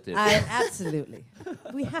competitive. Absolutely.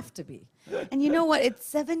 We have to be. And you know what? It's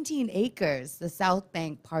 17 acres, the South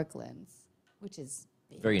Bank Parklands, which is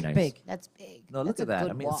big. Very nice. Big. That's big. No, look That's at a that.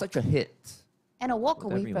 good I mean, walk. it's such a hit. And a walk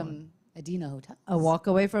with away everyone. from Adina Hotel. A walk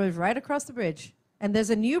away from it, right across the bridge. And there's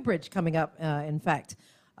a new bridge coming up, in fact,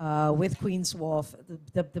 with Queen's Wharf,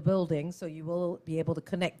 the building. So you will be able to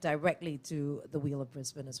connect directly to the Wheel of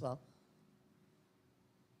Brisbane as well.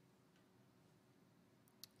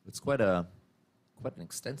 It's quite an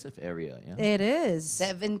extensive area, yeah? It is.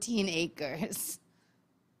 17 acres.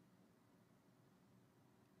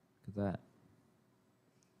 Look at that.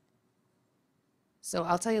 So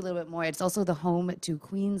I'll tell you a little bit more. It's also the home to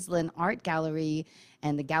Queensland Art Gallery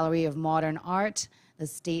and the Gallery of Modern Art, the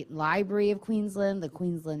State Library of Queensland, the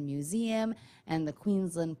Queensland Museum, and the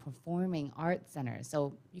Queensland Performing Arts Centre.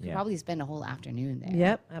 So you could Yeah. probably spend a whole afternoon there.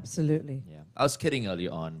 Yep, absolutely. Yeah. I was kidding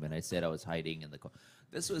earlier on when I said I was hiding in the corner.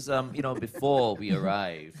 This was, before we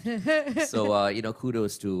arrived. So,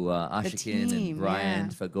 kudos to Ashikin team, and Brian yeah.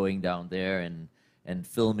 for going down there and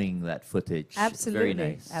filming that footage. Absolutely.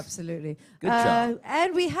 Very nice. Absolutely. Good job.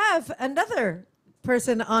 And we have another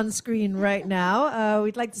person on screen right now.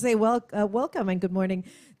 We'd like to say welcome and good morning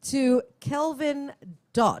to Kevin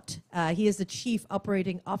Dodt. He is the Chief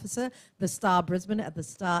Operating Officer, the Star Brisbane at the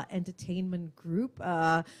Star Entertainment Group.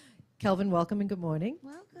 Kelvin, welcome and good morning.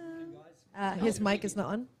 Welcome. His mic is not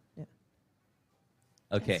on. Yeah.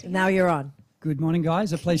 Okay. So now you're on. Good morning,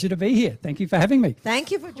 guys. A pleasure to be here. Thank you for having me.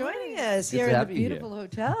 Thank you for joining us Good here to in the have you here. beautiful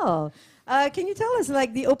hotel. Can you tell us,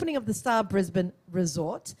 like, the opening of the Star Brisbane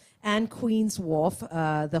Resort and Queen's Wharf,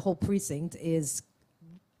 the whole precinct is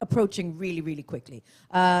approaching really, really quickly.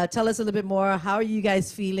 Tell us a little bit more. How are you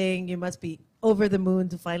guys feeling? You must be over the moon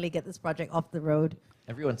to finally get this project off the road.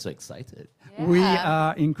 Everyone's so excited. We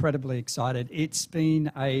are incredibly excited. It's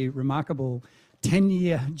been a remarkable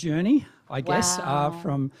 10-year journey, I guess, Wow.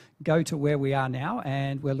 from go to where we are now,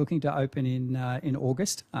 and we're looking to open in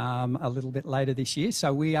August, a little bit later this year.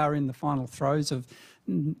 So we are in the final throes of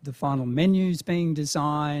the final menus being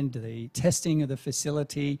designed, the testing of the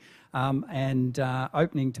facility, and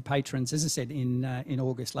opening to patrons, as I said, in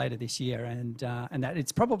August later this year. And that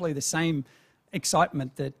it's probably the same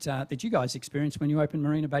excitement that you guys experienced when you opened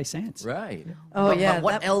Marina Bay Sands. Right. Oh, But yeah,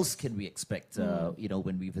 what that- else can we expect,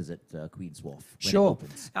 when we visit Queen's Wharf? When it Sure.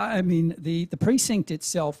 opens? I mean, the precinct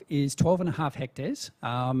itself is 12.5 hectares.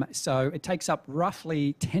 So it takes up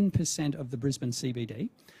roughly 10% of the Brisbane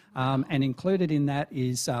CBD. And included in that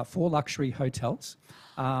is 4 luxury hotels,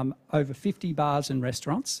 over 50 bars and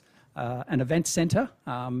restaurants, an event centre,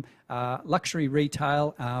 luxury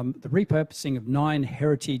retail, the repurposing of 9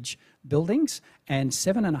 heritage buildings, and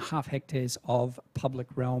 7.5 hectares of public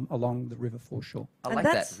realm along the river foreshore. I And like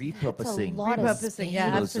that that's- repurposing. lot of Repurposing, yeah,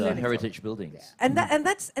 those absolutely. heritage buildings. And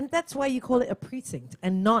that's why you call it a precinct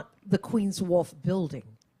and not the Queen's Wharf building.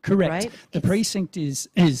 Correct. Right? The precinct is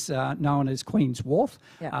known as Queen's Wharf,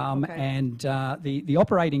 Yeah, okay. and the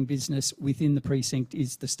operating business within the precinct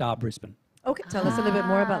is the Star Brisbane. Okay, tell us a little bit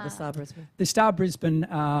more about the Star Brisbane. The Star Brisbane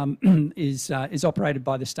is operated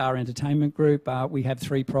by the Star Entertainment Group. We have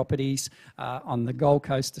 3 properties on the Gold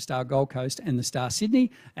Coast, the Star Gold Coast and the Star Sydney,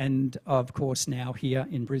 and of course now here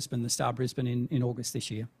in Brisbane, the Star Brisbane in August this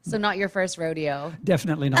year. So not your first rodeo.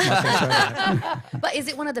 Definitely not my first rodeo. But is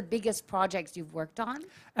it one of the biggest projects you've worked on?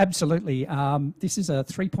 Absolutely. This is a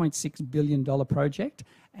 $3.6 billion project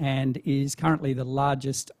and is currently the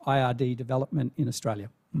largest IRD development in Australia.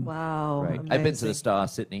 Wow. Right. I've been to the amazing. Star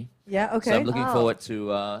Sydney. Yeah, okay. So I'm looking Oh. forward to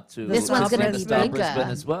This one's gonna the be Star bigger. Brisbane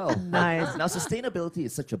as well. Nice. Now, sustainability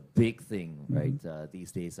is such a big thing, right,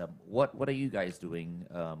 these days. What are you guys doing,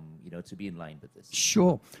 to be in line with this?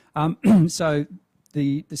 Sure. So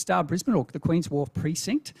the Star Brisbane, or the Queen's Wharf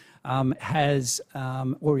precinct, has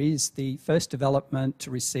or is the first development to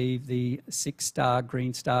receive the 6-star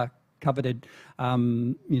Green Star coveted,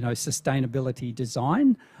 sustainability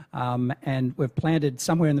design. And we've planted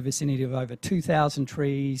somewhere in the vicinity of over 2,000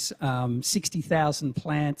 trees, 60,000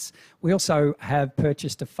 plants. We also have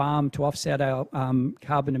purchased a farm to offset our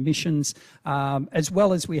carbon emissions, as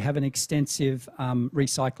well as we have an extensive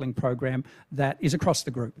recycling program that is across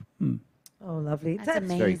the group. Oh, lovely. That's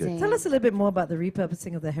amazing. Tell us a little bit more about the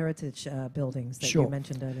repurposing of the heritage buildings that you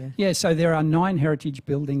mentioned earlier. Yeah, so there are 9 heritage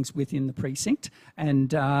buildings within the precinct,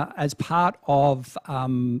 and as part of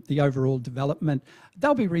the overall development,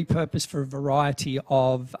 they'll be repurposed for a variety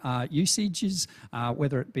of usages,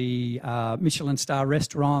 whether it be Michelin star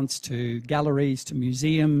restaurants to galleries to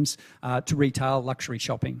museums to retail luxury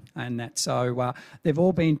shopping, and that. So they've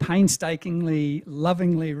all been painstakingly,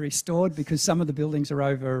 lovingly restored because some of the buildings are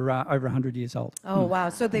over 100 years old. Oh, wow.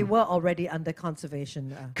 So they were already under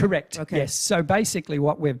conservation. Correct. Okay. Yes. So basically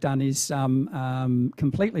what we've done is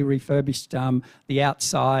completely refurbished the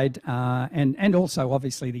outside and also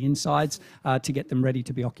obviously the insides to get them ready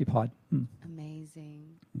to be occupied.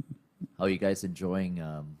 Amazing. How are you guys enjoying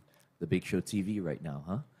the Big Show TV right now,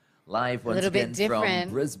 huh? Live once little bit again from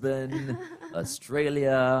different. Brisbane,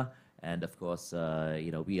 Australia, and of course,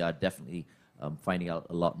 we are definitely finding out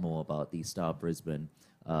a lot more about the Star Brisbane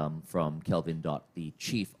from Kevin Dodt, the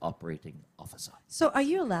Chief Operating Officer. So are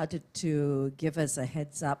you allowed to give us a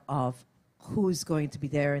heads up of who's going to be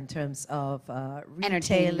there in terms of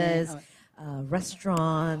retailers,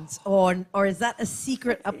 restaurants, or is that a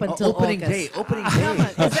secret up until opening August? day? Opening day.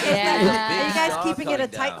 Are you guys keeping it a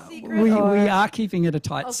tight secret? We are keeping it a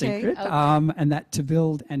tight secret, Okay. and that to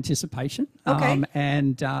build anticipation. Okay.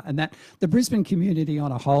 And that the Brisbane community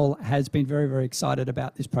on a whole has been very, very excited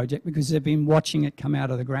about this project because they've been watching it come out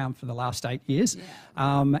of the ground for the last 8 years.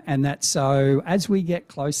 Yeah. And that so as we get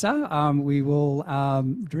closer, we will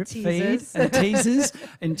drip feed and teasers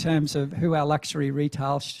in terms of who our luxury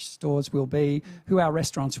retail stores will be, who our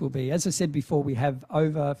restaurants will be. As I said before, we have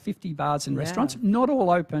over 50 bars and restaurants, not all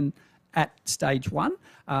open at stage 1,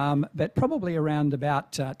 but probably around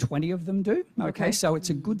about 20 of them do. Okay, so it's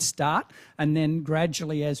a good start, and then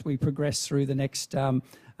gradually as we progress through the next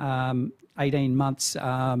 18 months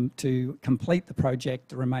to complete the project,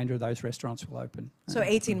 the remainder of those restaurants will open. So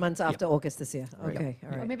 18 months after August this year. Okay,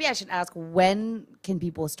 all Or right. maybe I should ask, when can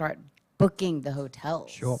people start booking the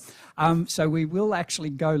hotels? Sure. So we will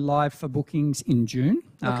actually go live for bookings in June.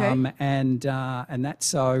 Okay. And that's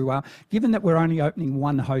so, given that we're only opening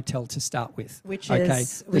one hotel to start with. Which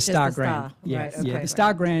is the Star Star. Grand. Yeah, Right, okay, the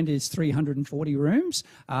Star Grand is 340 rooms.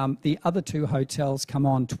 The other 2 hotels come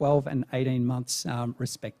on 12 and 18 months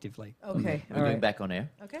respectively. Okay, We're going back on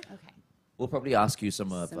air. Okay. Okay. We'll probably ask you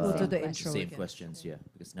some of We'll do the the intro same again. questions,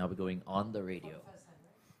 because now we're going on the radio.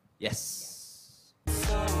 Yes.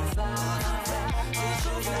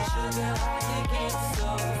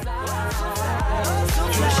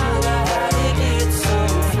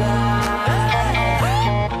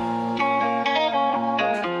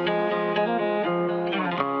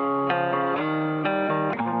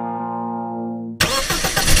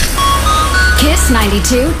 Kiss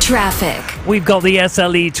 92 traffic. We've got the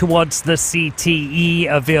SLE towards the CTE,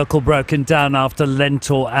 a vehicle broken down after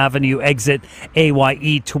Lentor Avenue exit.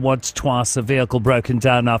 AYE towards Tuas, a vehicle broken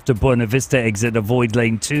down after Buena Vista exit, avoid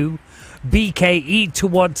lane 2. BKE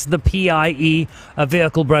towards the PIE, a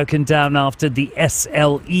vehicle broken down after the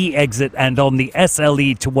SLE exit, and on the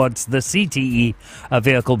SLE towards the CTE, a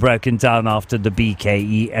vehicle broken down after the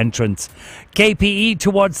BKE entrance. KPE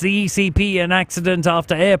towards the ECP, an accident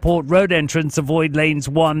after Airport Road entrance, avoid lanes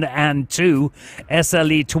 1 and 2.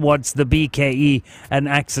 SLE towards the BKE, an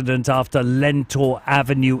accident after Lentor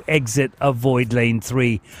Avenue exit, avoid lane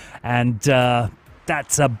 3. And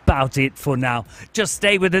that's about it for now. Just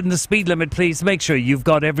stay within the speed limit, please. Make sure you've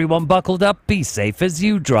got everyone buckled up. Be safe as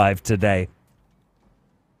you drive today.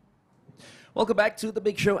 Welcome back to The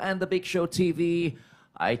Big Show and The Big Show TV.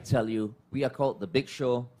 I tell you, we are called The Big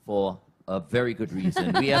Show for a very good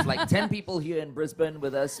reason. We have like 10 people here in Brisbane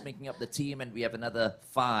with us making up the team, and we have another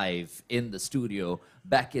 5 in the studio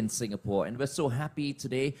back in Singapore. And we're so happy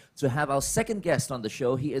today to have our second guest on the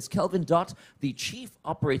show. He is Kevin Dodt, the Chief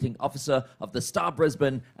Operating Officer of the Star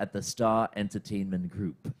Brisbane at the Star Entertainment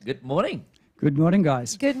Group. Good morning. Good morning,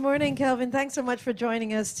 guys. Good morning, Kelvin. Thanks so much for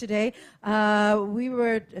joining us today. We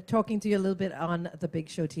were talking to you a little bit on the Big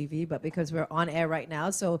Show TV, but because we're on air right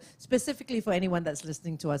now, so specifically for anyone that's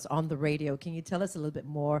listening to us on the radio, can you tell us a little bit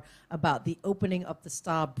more about the opening of the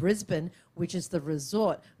Star Brisbane, which is the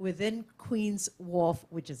resort within Queen's Wharf,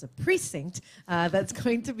 which is a precinct that's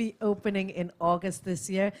going to be opening in August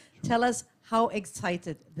this year? Tell us how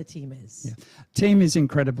excited the team is. Yeah. Team is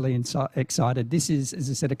incredibly excited. This is, as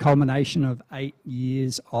I said, a culmination of 8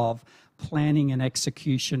 years of planning and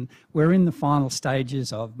execution. We're in the final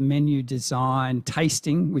stages of menu design,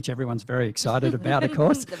 tasting, which everyone's very excited about, of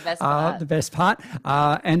course. The best part. The best part.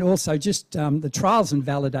 And also just the trials and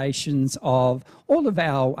validations of all of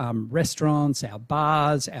our restaurants, our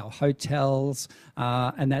bars, our hotels,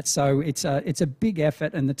 and that. So it's a big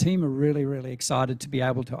effort, and the team are really, really excited to be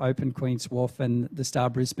able to open Queen's Wharf and the Star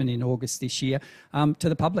Brisbane in August this year to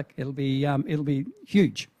the public. It'll be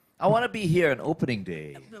huge. I want to be here on opening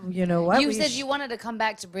day. You know what? You said you wanted to come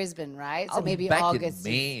back to Brisbane, right? So I'll maybe be back August.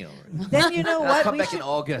 in May. Then you know what? Come back in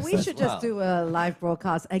August We as should well. just do a live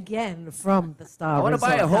broadcast again from the Star. I want to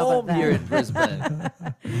buy a Resort. How home about here that? in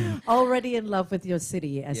Brisbane. Already in love with your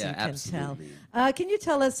city, as Yeah, you can absolutely. tell. Can you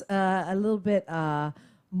tell us a little bit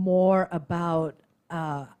more about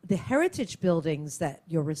the heritage buildings that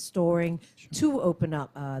you're restoring to open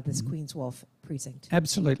up this Queen's Wharf precinct?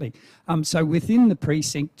 Absolutely. So within the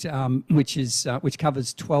precinct, which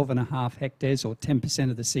covers 12.5 hectares or 10%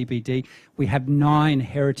 of the CBD, we have 9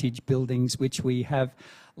 heritage buildings which we have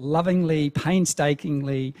lovingly,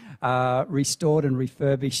 painstakingly restored and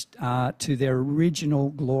refurbished to their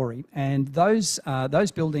original glory. And those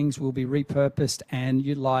buildings will be repurposed and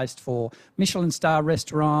utilised for Michelin star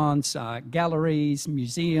restaurants, galleries,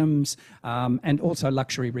 museums, and also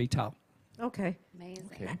luxury retail. Okay. Amazing.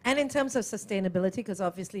 Okay. And in terms of sustainability, because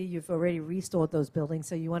obviously you've already restored those buildings,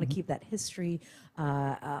 so you want to keep that history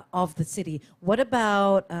of the city. What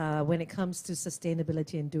about when it comes to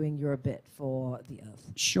sustainability and doing your bit for the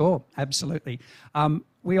earth? Sure, absolutely.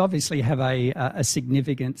 We obviously have a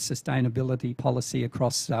significant sustainability policy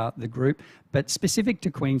across the group, but specific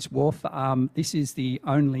to Queen's Wharf, this is the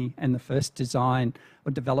only and the first design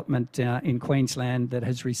or development in Queensland that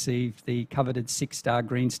has received the coveted 6-star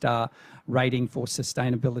Green Star rating for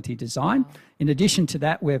sustainability design. In addition to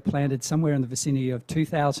that, we've planted somewhere in the vicinity of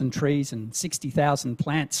 2,000 trees and 60,000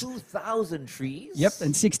 plants. 2,000 trees? Yep,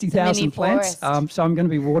 and 60,000 plants. forest. So I'm going to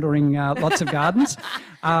be watering lots of gardens.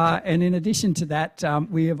 And in addition to that,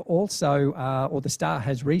 we have also, or the Star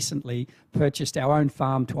has recently purchased our own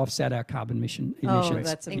farm to offset our carbon emissions.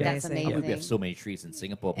 That's I think that's amazing. amazing. We have so many trees in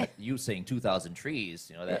Singapore, but you saying 2,000 trees,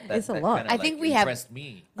 that It's a lot. kinda I think like we have- impressed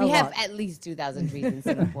me. We A have lot. at least 2,000 trees in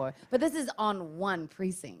Singapore, but this is on one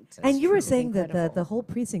precinct. And you were It's saying that incredible. the whole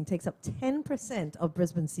precinct takes up 10% of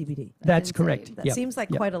Brisbane CBD. That's insane. correct. That Yep. seems like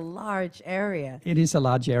Yep. quite a large area. It is a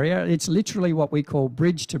large area. It's literally what we call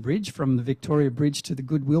bridge to bridge, from the Victoria Bridge to the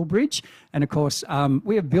Goodwill Bridge. And of course,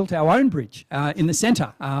 we have built our own bridge in the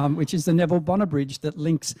centre, which is the Neville Bonner Bridge that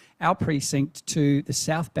links our precinct to the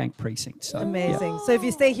South Bank precinct. So, Amazing. So if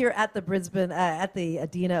you stay here at the Brisbane, at the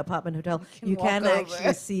Adina apartment hotel, you walk can over.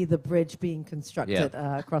 actually see the bridge being constructed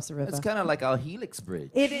across the river. It's kind of like our Helix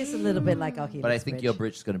Bridge. It is a little bit like our Helix But I think bridge. your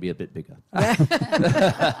bridge is going to be a bit bigger.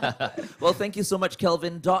 Well, thank you so much,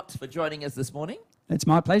 Kevin Dodt, for joining us this morning. It's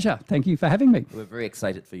my pleasure. Thank you for having me. We're very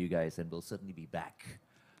excited for you guys, and we'll certainly be back.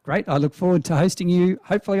 Great. I look forward to hosting you,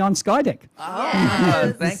 hopefully on Skydeck.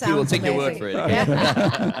 Thank you. We'll take your word amazing. for it.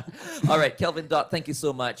 Okay? All right, Kevin Dodt, thank you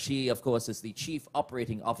so much. He, of course, is the Chief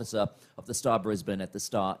Operating Officer of the Star Brisbane at the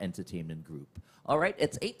Star Entertainment Group. All right,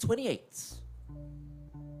 it's 8:28.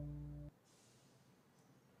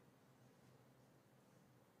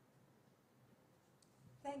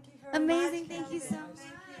 Thank you very Amazing. much. Thank you so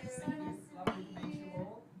much. Lovely to meet you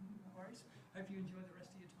all. No worries. Hope you enjoy the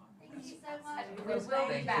rest of your time. Thank you so much. We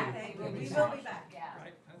will be back. Thank you. We will be back.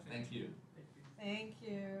 Great. Perfect. Thank you. Thank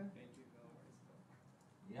you.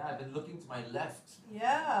 Yeah, I've been looking to my left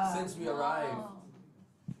Yeah. since we arrived.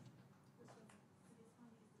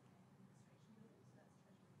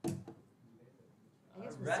 I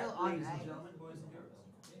guess we're still on, right? gentlemen, boys and girls.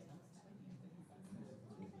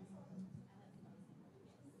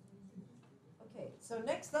 Okay, so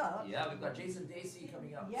next up. Yeah, we've got Jason Dasey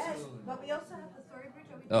coming up Yes, soon. but we also have the story bridge.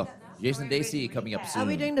 Are we Oh, doing that now? Jason Dasey coming up soon. Are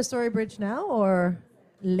we doing the story bridge now or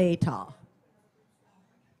later?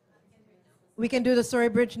 We can do the story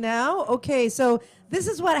bridge now? Okay, so this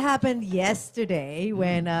is what happened yesterday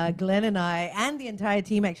when Glenn and I and the entire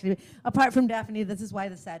team, actually, apart from Daphne, this is why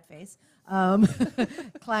the sad face,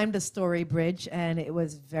 climbed the story bridge, and it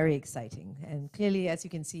was very exciting. And clearly, as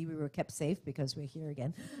you can see, we were kept safe because we're here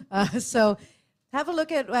again. So have a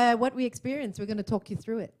look at what we experienced. We're going to talk you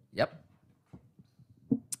through it. Yep.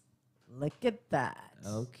 Look at that.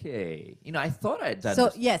 Okay. I thought I had done So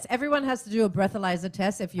this. yes, everyone has to do a breathalyzer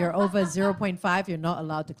test. If you're over 0.5, you're not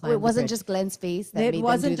allowed to climb. Wait, it the wasn't bridge. just Glenn's face that It made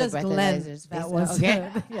wasn't them do just the Glenn. breathalyzers That face? was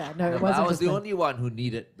Okay. yeah. No, it I wasn't was just the Glenn. only one who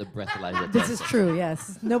needed the breathalyzer. This is test. true.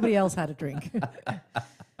 Yes, nobody else had a drink.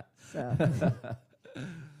 So,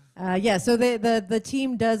 yeah, so the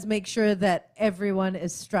team does make sure that everyone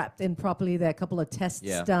is strapped in properly. There are a couple of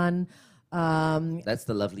tests done. That's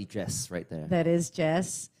the lovely Jess right there. That is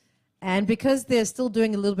Jess. And because they're still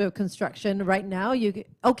doing a little bit of construction right now,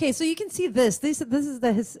 so you can see this. This is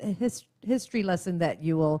the history lesson that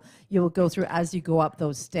you will go through as you go up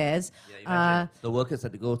those stairs. Yeah, the workers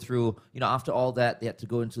had to go through. After all that, they had to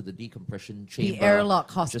go into the decompression chamber, the airlock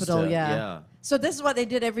hospital. Yeah. So this is what they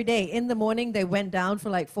did every day. In the morning, they went down for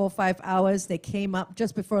like 4 or 5 hours. They came up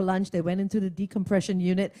just before lunch. They went into the decompression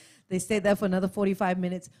unit. They stayed there for another 45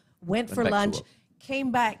 minutes. Went for lunch.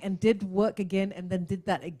 Came back and did work again, and then did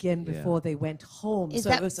that again before they went home. Is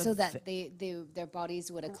that so that their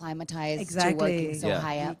bodies would acclimatize to working so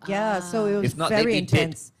high up? Yeah, so it was If not, very they'd be dead.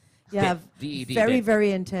 intense. Yeah,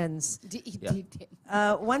 very intense.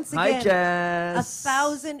 Once Hi, again, Jess.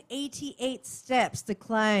 1,088 steps to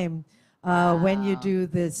climb when you do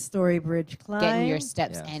this Story Bridge climb. Getting your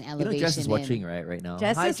steps and elevation. Jess is watching right now.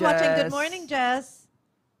 Jess Hi, is watching. Good morning, Jess.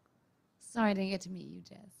 Sorry, I didn't get to meet you,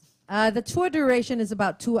 Jess. The tour duration is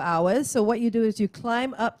about 2 hours. So what you do is you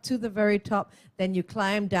climb up to the very top, then you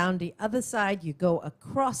climb down the other side, you go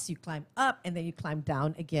across, you climb up, and then you climb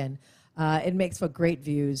down again. It makes for great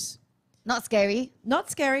views. Not scary? Not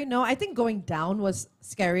scary, no. I think going down was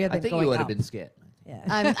scarier than going up. I think you would have been scared.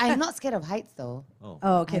 Yeah. I'm not scared of heights, though.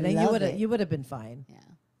 Oh, okay. Then you would have been fine. Yeah.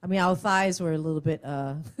 I mean, our thighs were a little bit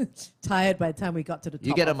tired by the time we got to the top.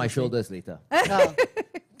 You get on my shoulders later. No.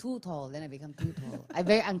 Too tall, then I become too tall. I'm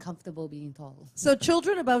very uncomfortable being tall. So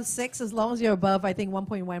children above 6, as long as you're above, I think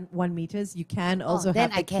 1.1 meters, you can also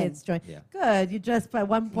have the kids join. Yeah. Good, you just by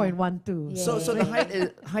 1.12. So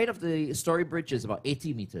the height of the Story Bridge is about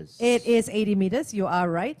 80 meters. It is 80 meters. You are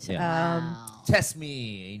right. Yeah. Test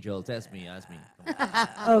me, Angel. Test me. Ask me.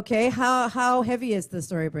 Okay. How heavy is the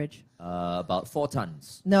Story Bridge? About 4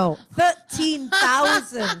 tons. No,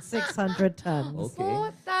 13,600 tons. Okay.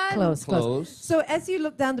 4 tons. Close. So as you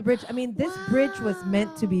look down the bridge, I mean, this bridge was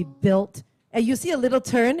meant to be built. You see a little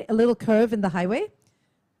turn, a little curve in the highway.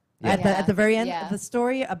 At the very end. Yeah. The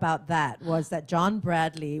story about that was that John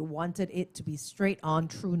Bradley wanted it to be straight on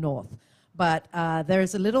true north. But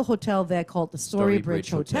there's a little hotel there called the Story Bridge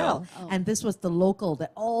Hotel. And this was the local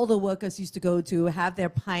that all the workers used to go to, have their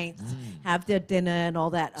pints, have their dinner and all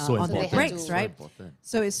that on their breaks, right?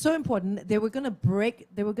 So it's so important. They were going to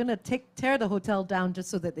tear the hotel down just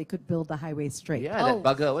so that they could build the highway straight. Yeah, that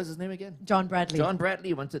bugger, what's his name again? John Bradley. John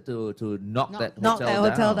Bradley wanted to knock that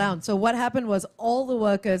hotel down. So what happened was all the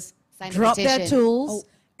workers dropped their tools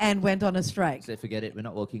and went on a strike. Say, forget it, we're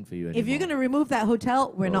not working for you anymore. If you're going to remove that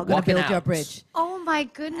hotel, we're not going to build your bridge. Oh my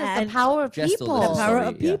goodness, the power of people. The power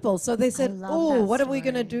of people. So they said, what are we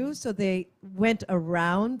going to do? So they went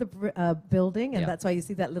around the building, and that's why you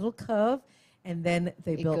see that little curve. And then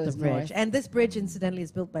they built the bridge. North. And this bridge, incidentally,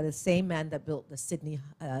 is built by the same man that built the Sydney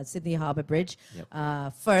Harbour Bridge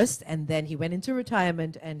first. And then he went into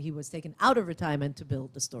retirement, and he was taken out of retirement to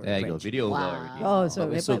build the Story Bridge. There you go, video already. Oh,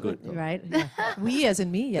 so it's so good. Right? Yeah. We as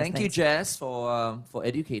in me, yes. Thank you, Jess, for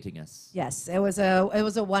educating us. Yes, it was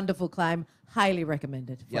a wonderful climb. Highly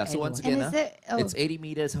recommended. For So once anyone. again, it's 80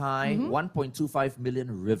 meters high, 1.25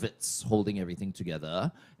 million rivets holding everything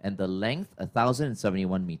together, and the length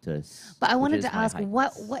 1,071 meters. But I wanted to ask,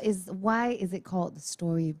 why is it called the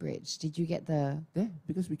Story Bridge? Did you get the? Yeah,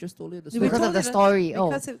 because we just told you the story. Because of the story.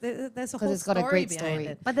 Because there's a whole it's got a great story.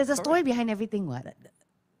 it. But there's a story behind everything. What?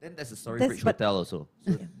 Then there's a Story Bridge Hotel also.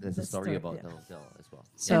 So there's a story about the hotel as well.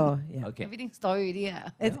 So Okay. Everything's story, yeah.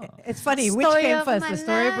 It's funny. Which Story came of first, my the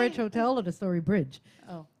Story life. Bridge Hotel or the Story Bridge?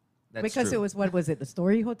 Oh. That's Because true. it was, what was it, the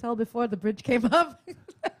Story Hotel before the bridge came up?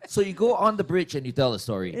 So you go on the bridge and you tell a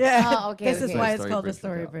story. Yeah. Oh, okay, This is okay. why it's Story called the Bridge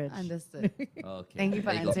Story Hotel. Bridge. Understood. Okay. Thank you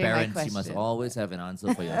for There go, answering my parents, you must question. always have an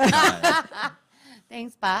answer for your child.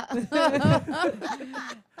 Thanks, Pa.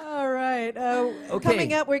 All right.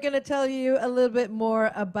 Coming up, we're going to tell you a little bit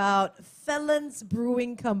more about Felons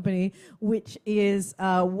Brewing Company, which is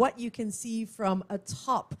what you can see from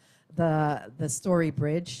atop the Story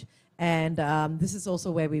Bridge. And this is also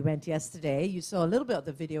where we went yesterday. You saw a little bit of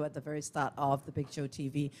the video at the very start of the Big Show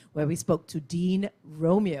TV, where we spoke to Dean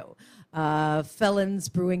Romeo. Felons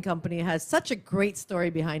Brewing Company has such a great story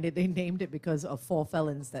behind it. They named it because of 4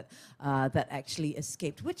 felons that actually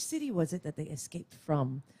escaped. Which city was it that they escaped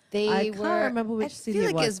from? I can't remember which city I feel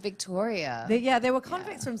it like was. it's Victoria. They were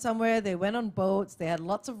convicts from somewhere. They went on boats. They had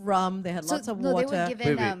lots of rum. They had lots of no, water. they were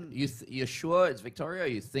given. Wait. You're sure it's Victoria or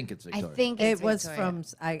you think it's Victoria? I think It it's was Victoria.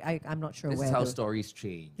 from. I'm not sure This where. is how though. stories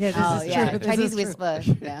change. Yeah, this is true. This Chinese is true. whisper.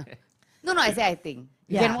 Yeah. No, I say I think.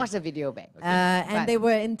 You Yeah. can watch the video back. And But- they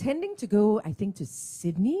were intending to go, I think, to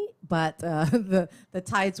Sydney, but the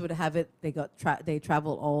tides would have it. They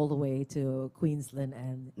traveled all the way to Queensland,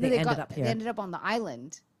 and No, they ended up They here. ended up on the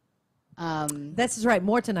island. That's right,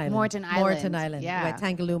 Morton Island. Morton Island, yeah. where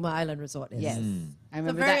Tangaluma Island Resort is. Yes, I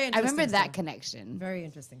remember very that. I remember interesting that story. connection. Very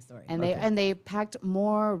interesting story. And they packed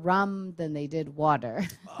more rum than they did water,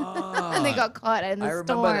 and they got caught in the I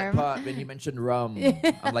remember that storm. part when you mentioned rum.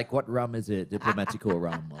 I'm like, what rum is it? Diplomatico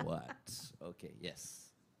rum or what? Okay,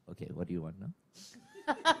 yes. Okay, what do you want now?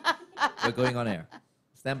 We're going on air.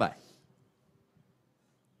 Stand by.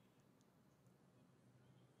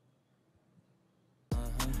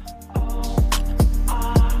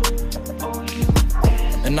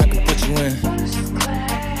 And I can put you in.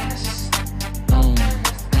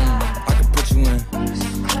 I can put you in.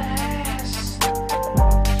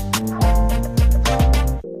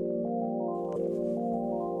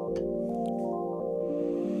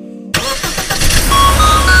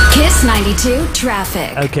 Kiss 92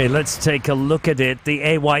 traffic. Okay, let's take a look at it. The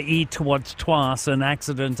AYE towards Tuas, an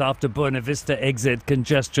accident after Buena Vista exit.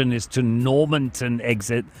 Congestion is to Normanton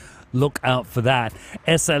exit. Look out for that.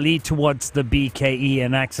 SLE towards the BKE,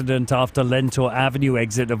 an accident after Lentor Avenue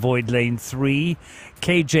exit. Avoid lane 3.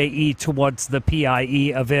 KJE towards the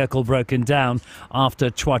PIE, a vehicle broken down after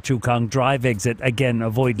Chua Chu Kang Drive exit. Again,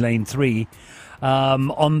 avoid lane 3.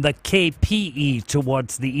 On the KPE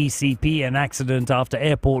towards the ECP, an accident after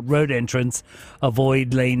Airport Road entrance.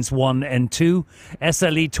 Avoid lanes 1 and 2.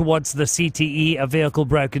 SLE towards the CTE, a vehicle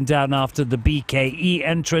broken down after the BKE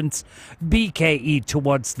entrance. BKE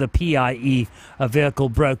towards the PIE, a vehicle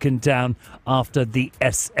broken down after the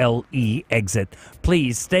SLE exit.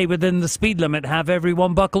 Please stay within the speed limit. Have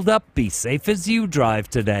everyone buckled up. Be safe as you drive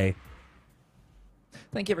today.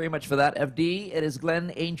 Thank you very much for that, FD. It is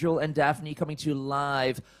Glenn, Angel, and Daphne coming to you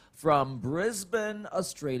live from Brisbane,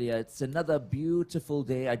 Australia. It's another beautiful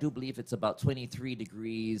day. I do believe it's about 23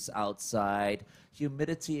 degrees outside.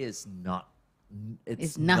 Humidity is not.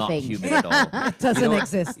 It's not nothing. humid at all. It doesn't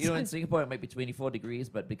exist. You know, in Singapore it might be 24 degrees,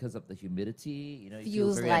 but because of the humidity, you know, you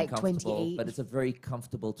Feels feel very like uncomfortable. 28. But it's a very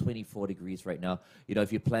comfortable 24 degrees right now. You know,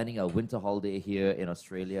 if you're planning a winter holiday here in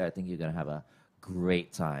Australia, I think you're gonna have a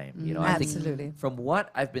great time. You know, I Absolutely. think from what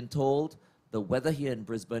I've been told, the weather here in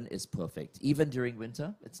Brisbane is perfect. Even during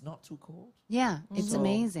winter, it's not too cold. Yeah, it's So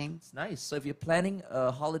amazing. It's nice. So if you're planning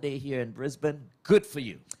a holiday here in Brisbane, good for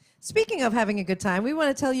you. Speaking of having a good time, we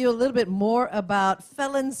want to tell you a little bit more about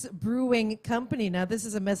Felons Brewing Company. Now, this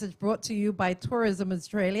is a message brought to you by Tourism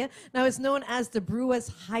Australia. Now, it's known as the Brewers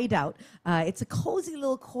Hideout. It's a cozy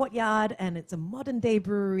little courtyard, and it's a modern-day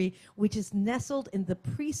brewery, which is nestled in the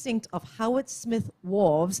precinct of Howard Smith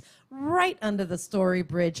Wharves, right under the Story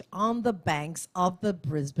Bridge on the banks of the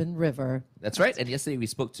Brisbane River. That's right. And yesterday we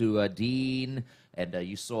spoke to Dean, and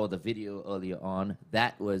you saw the video earlier on.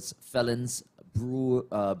 That was Felons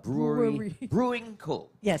Brewery Brewing Co.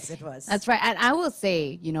 Yes, it was. That's right. And I will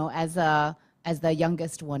say, you know, as the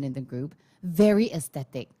youngest one in the group, very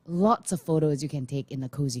aesthetic. Lots of photos you can take in the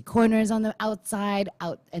cozy corners on the outside,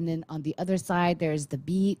 and then on the other side there's the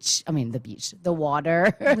beach. I mean, the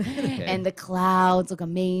water, and the clouds look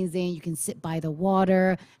amazing. You can sit by the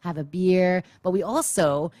water, have a beer. But we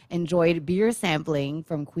also enjoyed beer sampling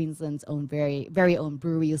from Queensland's own very own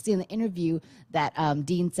brewery. You'll see in the interview that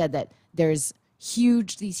Dean said that there's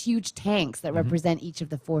these huge tanks that represent each of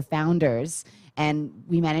the 4 founders, and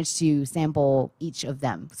we managed to sample each of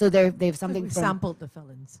them. So they have something We from sampled the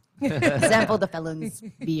Felons. sample the Felons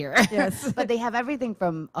beer. Yes. But they have everything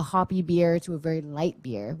from a hoppy beer to a very light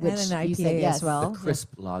beer, which And an you IPA said yes. as well. The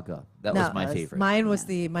crisp lager. That No, was my favorite. Mine was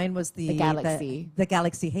the Galaxy. the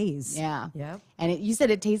Galaxy Haze. Yeah. Yeah. And you said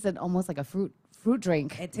it tasted almost like a fruit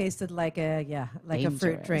drink. It tasted like a fruit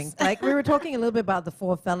Dangerous. drink. Like we were talking a little bit about the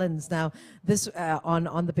 4 felons. Now, this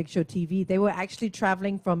on the Big Show TV, they were actually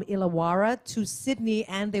traveling from Illawarra to Sydney,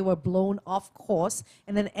 and they were blown off course,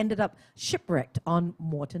 and then ended up shipwrecked on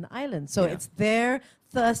Morton Island. So it's their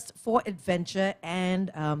thirst for adventure and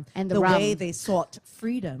the way rum. they sought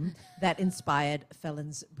freedom that inspired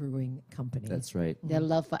Felons Brewing Company. That's right. Their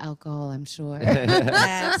love for alcohol, I'm sure.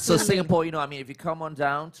 So Singapore, you know, I mean, if you come on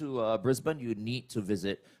down to Brisbane, you need to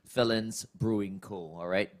visit Felons Brewing Co. All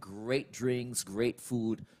right, great drinks, great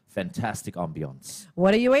food, fantastic ambience.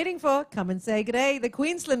 What are you waiting for? Come and say good day the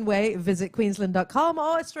Queensland way. Visit queensland.com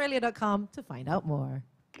or australia.com to find out more.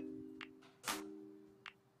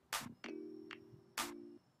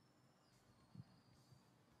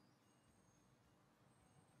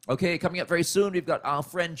 Okay, coming up very soon, we've got our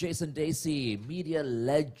friend Jason Dasey, media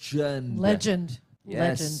legend. Legend.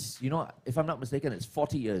 Yes. You know, if I'm not mistaken, it's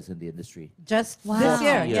 40 years in the industry. Just Wow. this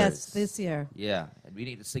year. 40 Yes, years. this year. Yeah, and we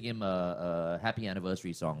need to sing him a happy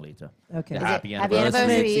anniversary song later. Okay. The Is it happy Happy anniversary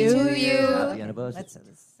anniversary to you? Happy anniversary.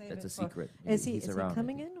 Let's save That's it a for- secret. Is He's he around.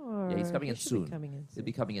 coming in or? Yeah, he's coming in He should be soon. coming in He'll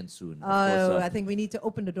be coming in soon. Of Oh, course, I think we need to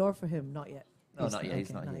open the door for him. Not yet. no, not yet.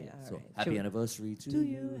 He's not okay, yet. all So right. happy Should we- anniversary to To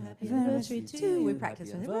you, happy anniversary to you. We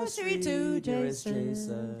practice Happy anniversary to dearest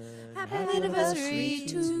Jason. Happy anniversary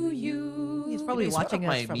to you. He's probably He's watching one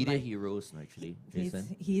of us my from media like, heroes, actually, he's,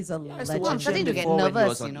 Jason. he's a I used to legend. watch I'm starting him to get before when he nervous,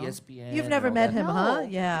 was on you know. ESPN You've and never all met that. him, huh?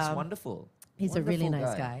 Yeah. He's wonderful. He's a really Wonderful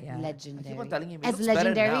nice guy. Yeah. I keep Legendary. on telling him he As looks better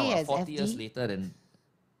legendary now, as 40 years FD? later than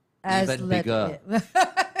As even leg- bigger.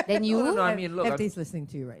 Then you? No, I mean, look, I'm FD's listening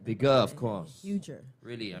to you right now. bigger, of course. Huger.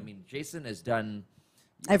 Really, I mean, Jason has done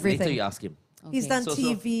Everything. Later you ask him. He's Okay. done So-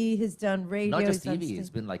 TV, he's done radio. Not just he's done TV, it's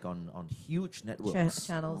been like on huge cha- networks.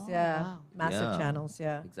 channels, Oh, yeah. wow. Massive Yeah. channels,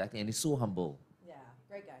 yeah. Exactly, and he's so humble. Yeah,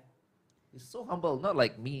 great guy. He's so humble, not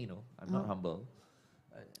like me, you know. I'm not humble.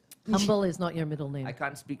 Humble is not your middle name. I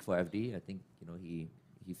can't speak for FD. I think, you know, he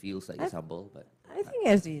feels like he's humble, but I think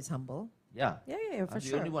SD is humble. yeah. Yeah, for I'm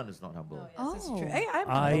sure. the only one who's not humble. Yes, that's true. Oh. Hey, I'm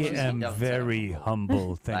I humble. She's am down very south.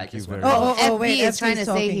 humble. I Thank you just very wanna- much. FD is FD's trying to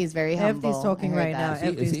say talking. he's very humble. FD's talking I heard right now. that.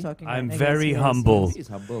 Is he? FD's talking I'm right now. very Yes, yes, humble. yes. He's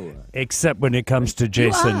humble. Except when it comes to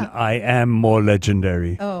Jason, are. I am more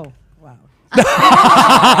legendary. Oh, wow. Did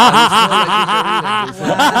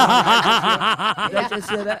I just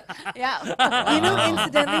hear that? Yeah. You know,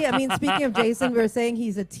 incidentally, I mean, speaking of Jason, we were saying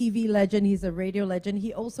he's a TV legend, he's a radio legend.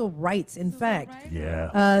 He also writes, in fact.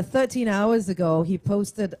 Yeah. 13 hours ago, he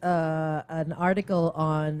posted an article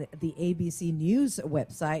on the ABC News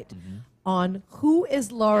website on who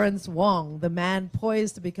is Lawrence Wong, the man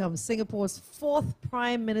poised to become Singapore's fourth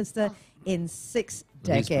prime minister in 6 He's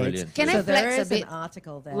decades. brilliant. Can I So there flex a is bit? an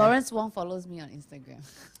article there. Lawrence Wong follows me on Instagram.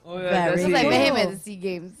 Oh, Very Because I met him cool. at the SEA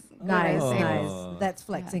Games. Nice, Oh. nice. That's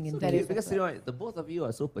flexing Yeah, indeed. that is Because, you know, the both of you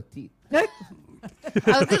are so petite. I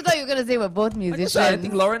still thought you were going to say we're both I musicians.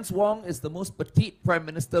 think Lawrence Wong is the most petite prime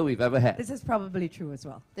minister we've ever had. This is probably true as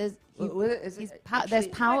well. There's, Is there's it there's actually-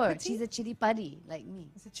 power. She's a chili putty like me.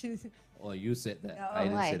 Oh, you said that. No, I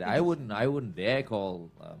didn't why? say that. I wouldn't dare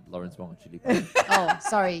call Lawrence Wong a chili putty. Oh,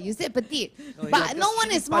 sorry. You said petite. No, but yeah, no because one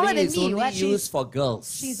chili is smaller putty than is me. only What? used for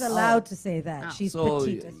girls. She's allowed to say that. Oh. She's So,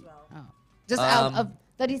 petite as well. Oh. Just out of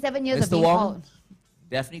 37 years of Mr. being Wong, called.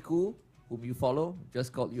 Daphne Koo, whom you follow,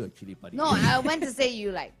 just called you a chili putty. No, I went to say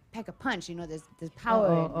you like pack a punch. You know, there's power.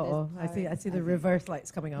 Oh, in- oh, oh. there's I see the reverse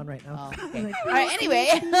lights coming on right now. Oh, okay. All right.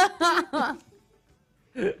 Anyway,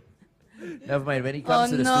 Never mind. When he comes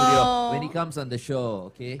Oh, to the no. studio, when he comes on the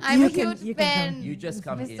show, okay? I'm You a can- huge you can fan. come. You just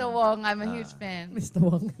come Mr. in. Wong, I'm a huge fan. Mr.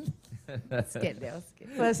 Wong. Scared there, I was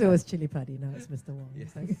scared. First it was chili putty, now it's Mr. Wong.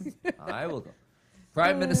 It's like- I will go.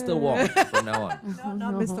 Prime Minister Wong from now on. no,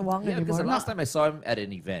 not Mr. Wong Yeah, because the anymore. last time I saw him at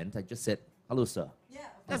an event, I just said, "Hello, sir."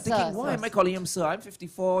 I'm Sir, thinking, why sir. am I calling him sir? I'm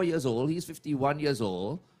 54 years old. He's 51 years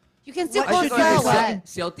old. You can still I call should sir call him what?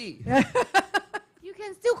 Xiao Ti. You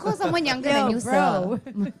can still call someone younger Yo, than you, bro.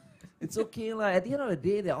 sir. It's okay, lah. At the end of the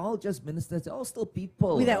day, they're all just ministers. They're all still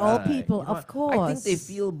people. They're all right? people, You know, of course. I think they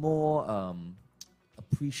feel more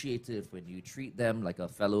appreciative when you treat them like a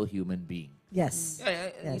fellow human being. Yes. Yeah,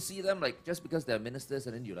 and you Yes. see them like just because they're ministers,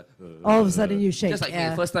 and then you're like. All of a sudden you shake. Just like me, yeah.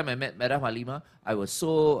 the first time I met Madam Halima, I was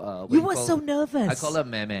so. what You do were call- so nervous. I call her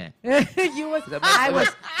Meme. you was,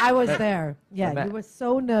 I was there. Yeah, But- you were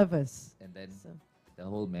so nervous. And then the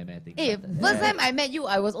whole Meme thing. Hey, started. first time I met you,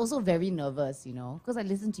 I was also very nervous, you know, because I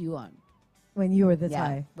listened to you on. When you were this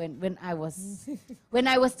Yeah, high. when I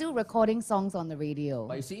was still recording songs on the radio.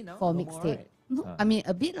 But you see now, for no more, mixtape. right? No, I mean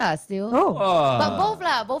a bit lah still. Oh. But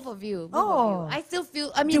both of you. Both of you. I still feel.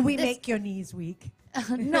 I mean, Do we this- make your knees weak?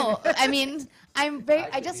 no, I mean, I'm very.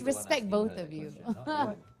 I should just be the one respect asking both her that of you. question,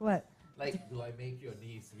 not you. What? Like, do I make your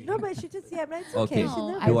knees weak? No, but she just, yeah, but it's Okay. okay. She's No,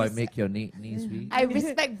 nervous. Do I res- make your knees weak? I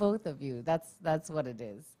respect both of you. That's what it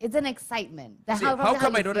is. It's an excitement. See, how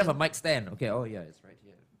come I you don't have a feel. mic stand? Okay, oh yeah, it's right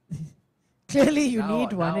here. Clearly you Now-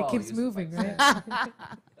 need one. now It I'll keeps use the moving, mic right?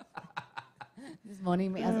 This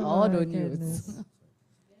morning made us Oh all my don't use. goodness.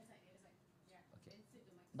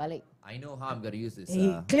 Balik. I know how I'm gonna use this.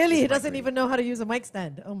 Clearly he this mic doesn't already. even know how to use a mic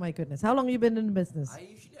stand. Oh my goodness. How long have you been in the business? I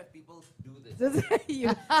usually have people do this.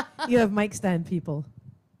 you have mic stand people.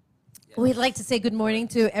 We'd like to say good morning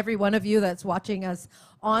to every one of you that's watching us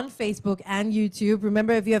on Facebook and YouTube.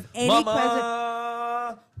 Remember, if you have any questions.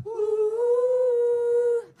 Mama!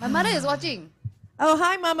 My mother is watching. Oh,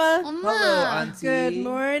 hi, Mama. Hello, Auntie. Good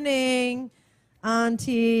morning,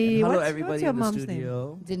 Auntie. And hello, what's everybody your in the mom's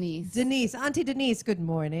studio. Denise. name? Denise. Auntie Denise, good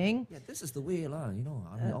morning. Yeah, this is the way, lah. You know,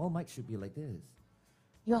 I mean, all mics should be like this.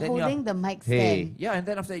 You're Then holding the mic stand. Hey, yeah, and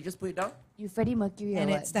then after you just put it down. You Freddie Mercury And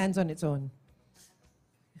or it what? stands on its own.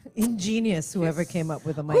 Ingenious, whoever came up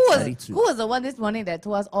with a mic Who stand. was, who was the one this morning that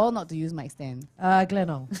told us all not to use mic stand?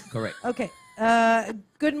 Glenong. Correct. Okay.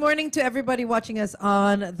 Good morning to everybody watching us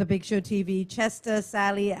on The Big Show TV. Chester,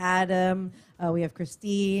 Sally, Adam. We have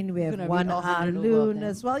Christine. We have Gonna one read off the little Loon world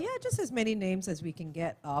as well. Yeah, just as many names as we can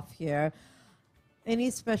get off here.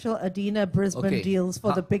 Any special Adina Brisbane Okay. deals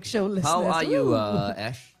for the Big Show listeners? How are you, Ooh.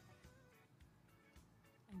 Ash?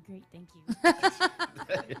 I'm great, thank you.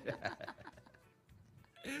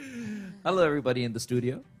 Hello, everybody in the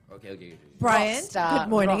studio. Okay. Brian, Rockstar- good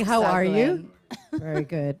morning. How rockstar are you? Glenn. Very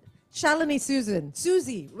good. Shalini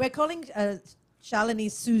Susie. We're calling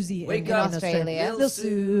Shalini Susie Wake in up, Australia. Little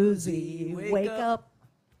Susie, wake up.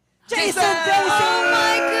 Jason Dasey! Oh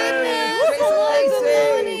my goodness!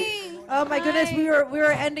 Oh my goodness, we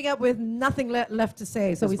were ending up with nothing left to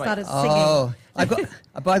say, so we started singing. Oh, I've got.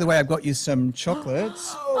 By the way, I've got you some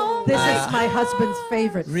chocolates. This is my husband's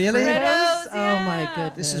favorite. Really? Fritos. Oh my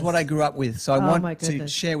goodness. This is what I grew up with, so I Oh my want to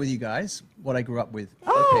goodness. share with you guys what I grew up with.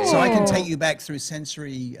 Oh. So I can take you back through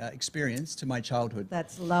sensory experience to my childhood.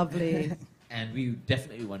 That's lovely. And we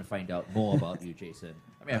definitely want to find out more about you, Jason.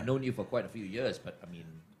 I mean, I've known you for quite a few years, but I mean,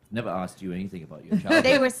 never asked you anything about your childhood.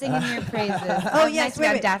 They were singing your praises. Oh, Nice yes, to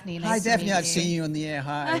have wait. Daphne. Nice Hi, to Daphne. meet I've you. seen you on the air.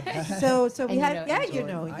 Hi. So we And you had, know yeah, Angel. you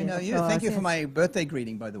know. I know of you. course, Thank you for yes. my birthday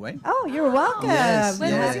greeting, by the way. Oh, you're welcome. Yes,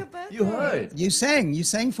 When yeah. was your birthday? You heard. You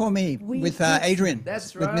sang for me with did. Adrian.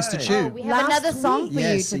 That's with Mr. right. Chu. Oh, we have Last another song week. for you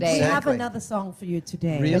Yes, today. We have exactly. another song for you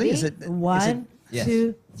today. Really? Ready? Is it- One, Yes.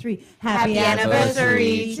 2, 3. Happy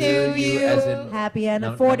anniversary to you. As in Happy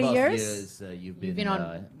number 40 of years. you've You've been been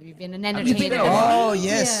on. You've been an you've been entertainer. Oh,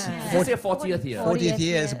 yes. Yeah. This is your 40th year. 40th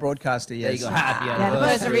year as a broadcaster, There you yes. go. Happy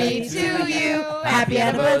Anniversary anniversary to you. Happy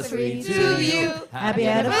anniversary to you. Happy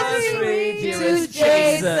anniversary to to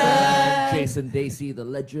Jason. Jason Dasey, the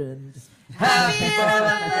legend.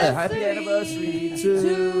 Happy anniversary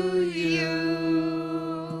to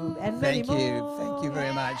you. And many Thank you. more. Thank you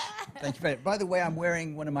very much. Thank you very much. By the way, I'm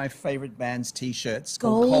wearing one of my favorite band's T-shirts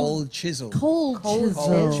called Gold- Cold Chisel. Cold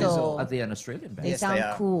Chisel. Chisel. Are they an Australian band? They Yes, sound they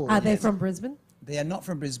are. cool. Are they from Brisbane? They are not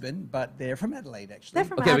from Brisbane, but they're from Adelaide, actually. They're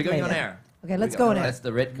from Okay, we're Adelaide. going on air. Okay, let's go on air. That's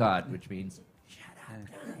the red card, which means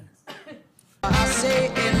I say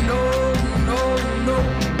no, no, no.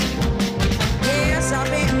 Yes, I've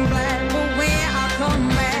been black, but when I come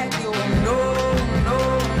back, you no, no,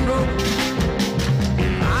 no.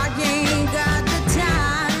 I ain't got the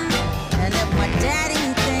time, and if my daddy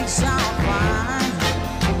thinks I'm fine,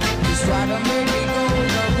 he's trying to make me go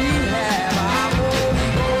to rehab. I won't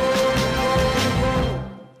go.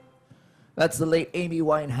 that's the late Amy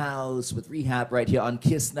Winehouse with Rehab right here on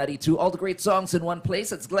Kiss 92. All the great songs in one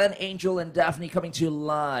place. It's Glenn, Angel, and Daphne coming to you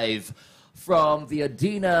live from the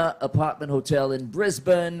Adina Apartment Hotel in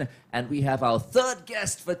Brisbane. And we have our third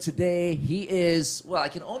guest for today. He is, well, I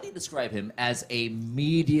can only describe him as a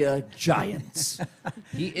media giant.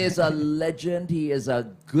 He is a legend. He is a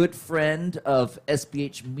good friend of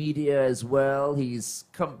SBH Media as well. He's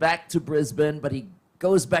come back to Brisbane, but he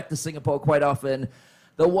goes back to Singapore quite often.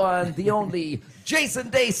 The one, the only,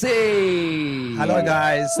 Jason Dasey. Hello,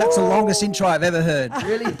 guys. That's the longest intro I've ever heard.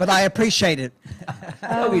 Really? But I appreciate it.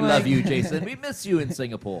 We love you, Jason. We miss you in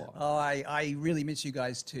Singapore. Oh, I really miss you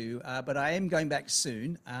guys too. But I am going back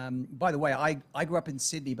soon. By the way, I grew up in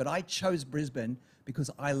Sydney, but I chose Brisbane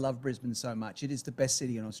because I love Brisbane so much. It is the best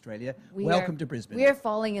city in Australia. Welcome to Brisbane. We are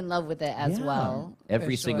falling in love with it as well.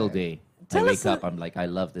 Every For single sure. day. Tell I us wake up, I'm like, I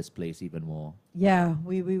love this place even more. Yeah,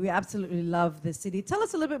 we absolutely love this city. Tell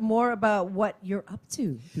us a little bit more about what you're up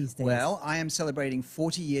to these days. Well, I am celebrating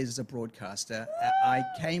 40 years as a broadcaster. I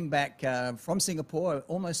came back from Singapore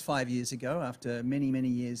almost 5 years ago after many, many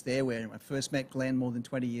years there where I first met Glenn more than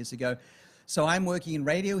 20 years ago. So I'm working in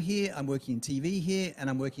radio here, I'm working in TV here, and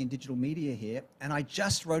I'm working in digital media here. And I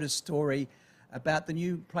just wrote a story about the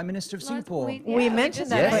new Prime Minister of Singapore. we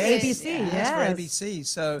mentioned that for Yes. ABC. Yes, for Yes. ABC.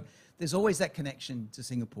 So there's always that connection to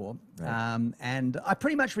Singapore. And I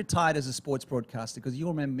pretty much retired as a sports broadcaster because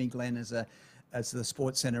you'll remember me, Glenn, as the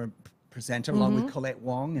Sports Centre presenter along with Colette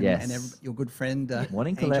Wong and, Yes. your good friend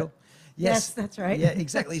Morning, Angel. Colette. Yes, that's right. Yeah,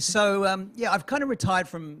 exactly. So, yeah, I've kind of retired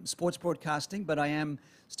from sports broadcasting, but I am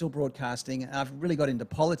still broadcasting. I've really got into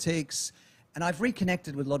politics, and I've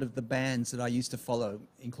reconnected with a lot of the bands that I used to follow,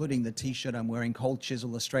 including the T-shirt I'm wearing, Cold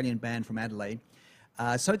Chisel, Australian band from Adelaide.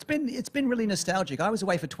 So it's been really nostalgic. I was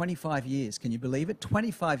away for 25 years. Can you believe it?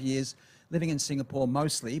 25 years living in Singapore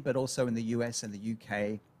mostly, but also in the US and the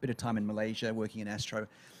UK. Bit of time in Malaysia, working in Astro.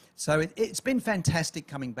 So it's been fantastic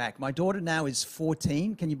coming back. My daughter now is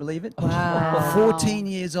 14. Can you believe it? Wow. 14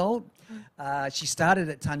 years old. She started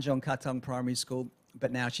at Tanjong Katong Primary School,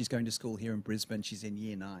 but now she's going to school here in Brisbane. She's in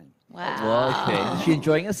year 9. Wow. Well, okay. Is she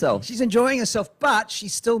enjoying herself? She's enjoying herself, but she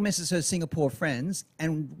still misses her Singapore friends.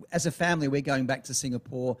 And as a family, we're going back to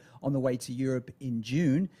Singapore on the way to Europe in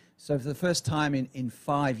June. So for the first time in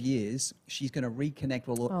 5 years, she's going to reconnect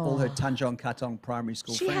with all her Tanjong Katong Primary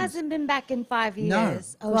School She friends. hasn't been back in 5 years. No.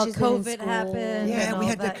 Oh, Well, she's been in COVID school. happened. Yeah, and we all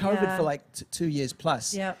had the that, COVID yeah. for like 2 years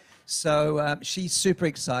plus. Yep. So she's super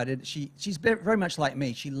excited. She's very much like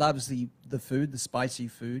me. She loves the food, the spicy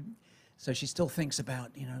food. So she still thinks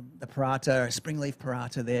about, the paratha, Springleaf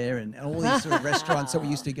paratha there, and all these sort of restaurants that we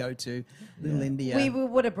used to go to, Little India. We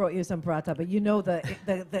would have brought you some paratha, but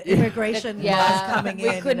the immigration Yeah. laws coming We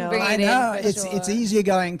in. couldn't bring I it in know for it's sure. easier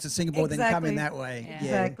going to Singapore than coming Exactly. that way. Yeah.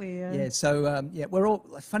 Exactly, yeah. So we're all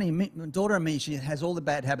funny. My daughter and me, she has all the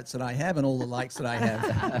bad habits that I have and all the likes that I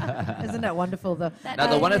have. Isn't that wonderful, though? Now,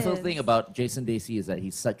 the wonderful is. thing about Jason Dasey is that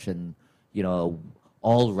he's such an,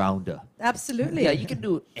 all-rounder. Absolutely. Yeah, you can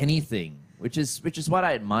do anything, which is what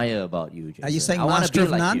I admire about you, Jason. Are you saying I wanna master be of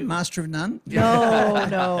like none? you. Master of none? No,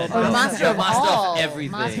 no. Oh, master of Master of all.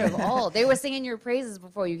 everything. Master of all. They were singing your praises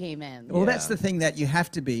before you came in. Well, that's Yeah. the thing that you have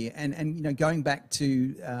to be, and going back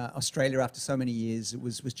to Australia after so many years, it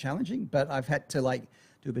was challenging. But I've had to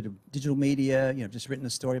do a bit of digital media. Just written a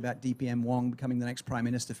story about DPM Wong becoming the next Prime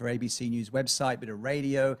Minister for ABC News website, bit of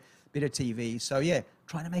radio, bit of TV. So yeah,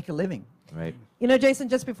 trying to make a living. Right. Jason,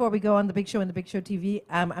 just before we go on The Big Show and The Big Show TV,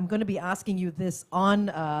 I'm going to be asking you this on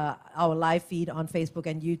our live feed on Facebook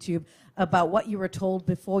and YouTube about what you were told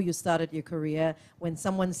before you started your career when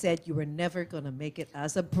someone said you were never going to make it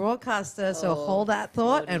as a broadcaster. So hold that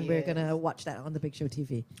thought, and we're going to watch that on The Big Show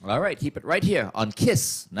TV. All right, keep it right here on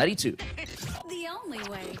KISS 92. The only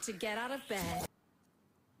way to get out of bed.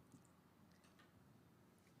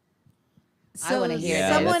 I wanna hear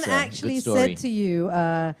Yeah, someone that's a good actually story. said to you,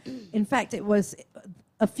 in fact, it was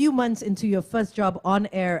a few months into your first job on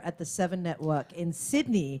air at the 7 Network in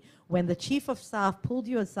Sydney when the chief of staff pulled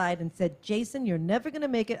you aside and said, Jason, you're never going to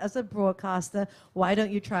make it as a broadcaster. Why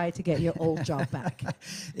don't you try to get your old job back?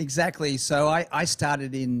 Exactly. So I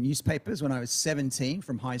started in newspapers when I was 17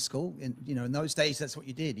 from high school. In those days, that's what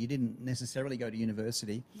you did. You didn't necessarily go to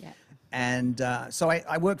university. Yeah. And so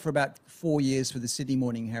I worked for about 4 years for the Sydney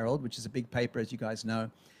Morning Herald, which is a big paper, as you guys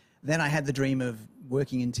know. Then I had the dream of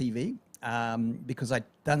working in TV because I'd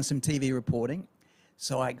done some TV reporting.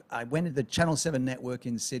 So I went to the Channel 7 network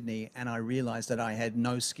in Sydney, and I realized that I had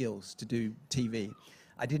no skills to do TV.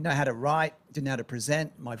 I didn't know how to write, didn't know how to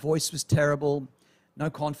present. My voice was terrible, no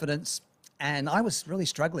confidence. And I was really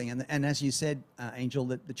struggling. And as you said, Angel,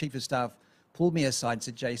 the chief of staff pulled me aside and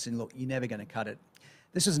said, Jason, look, you're never going to cut it.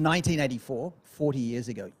 This was 1984, 40 years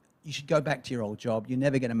ago. You should go back to your old job. You're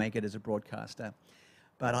never going to make it as a broadcaster.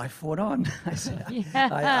 But I fought on.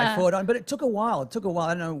 I fought on. But it took a while. I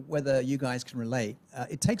don't know whether you guys can relate.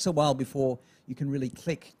 It takes a while before you can really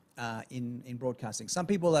click in broadcasting. Some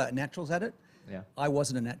people are naturals at it. Yeah. I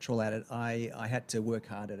wasn't a natural at it. I had to work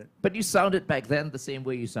hard at it. But you sounded back then the same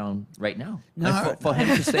way you sound right now. No. Like for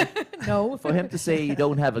him to say, No. for him to say you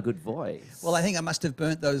don't have a good voice. Well, I think I must have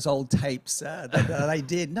burnt those old tapes that I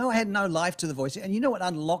did. No, I had no life to the voice. And you know what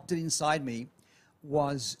unlocked it inside me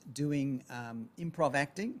was doing improv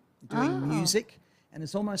acting, doing music. And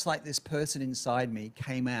it's almost like this person inside me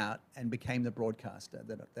came out and became the broadcaster,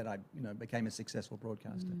 that I became a successful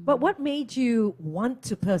broadcaster. But what made you want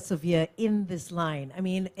to persevere in this line? I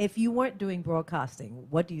mean, if you weren't doing broadcasting,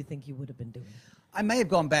 what do you think you would have been doing? I may have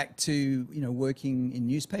gone back to working in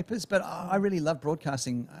newspapers, but I really love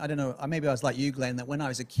broadcasting. I don't know, maybe I was like you, Glenn, that when I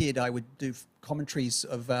was a kid, I would do commentaries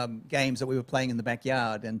of games that we were playing in the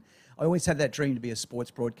backyard, and I always had that dream to be a sports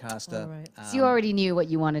broadcaster. All right. So you already knew what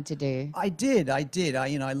you wanted to do. I did.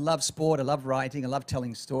 I love sport. I love writing. I love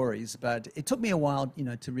telling stories. But it took me a while,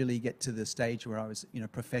 to really get to the stage where I was,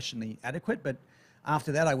 professionally adequate. But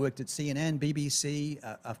after that, I worked at CNN, BBC,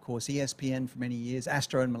 of course, ESPN for many years,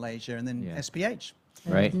 Astro in Malaysia, and then SPH.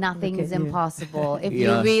 Right. Nothing's Look at you. impossible if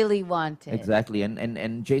Yeah. you really want it. Exactly,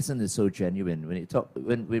 and Jason is so genuine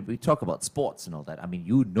when we talk about sports and all that. I mean,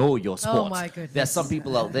 you know your sports. my goodness. There's some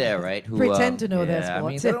people out there, right, who Pretend to know their I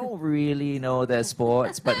mean, sports. they don't really know their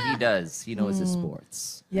sports, but he does. He knows his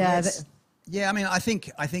sports. Yeah. Yes. Yeah, I mean, I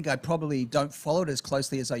think I probably don't follow it as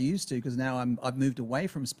closely as I used to because now I've moved away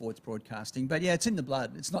from sports broadcasting. But yeah, it's in the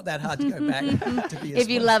blood. It's not that hard to go back to be a If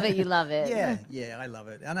you sports- love it, you love it. Yeah, I love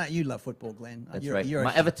it. I know you love football, Glenn. That's You're- right. you're a-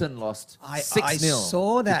 My Everton lost I 6-0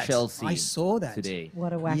 saw that. to Chelsea I saw that today.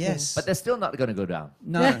 What a whacking. Yes, But they're still not going to go down.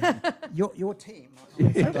 no, your team.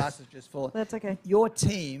 My glasses just fall. That's okay. Your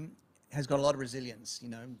team has got a lot of resilience. You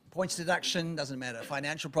know, points deduction doesn't matter.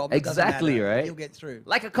 Financial problems Exactly, doesn't matter. right? You'll get through.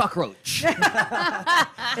 Like a cockroach.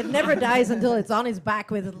 It never dies until it's on his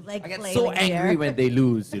back with his leg I get flailing so in the air. angry when they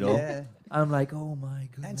lose, you know. Yeah. I'm like, oh my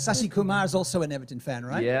And goodness. Sasi Kumar is also an Everton fan,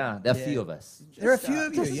 right? Yeah, there are a Yeah. few of us. There are a few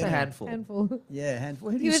of you. Just yeah. a handful. Handful. Yeah,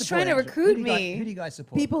 handful. Who do He you was support, trying to Angela? recruit Who do you guys- me. Who do you guys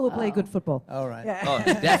support? People who play good football. All right. Yeah.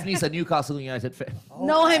 Oh, Daphne's a Newcastle United fan.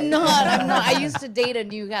 No, I'm not. I'm not. I used to date a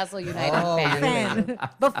Newcastle United Oh, fan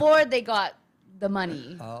before they got the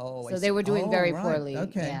money. Oh, I so see. they were doing Oh, very right. poorly.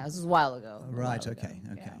 Okay. Yeah, this was a while ago. Right. Okay.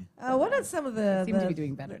 Okay. What are some of the Seem to be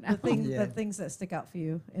doing better now. Yeah. the things that stick out for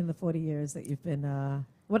you in the 40 years that you've been?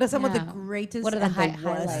 What are some of the Yeah. greatest What are the and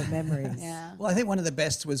highlights? worst memories? Yeah. Well, I think one of the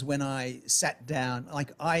best was when I sat down.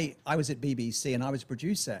 Like I was at BBC and I was a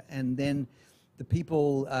producer, and then the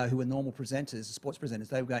people who were normal presenters, the sports presenters,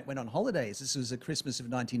 they went on holidays. This was the Christmas of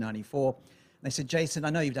 1994. And they said, Jason, I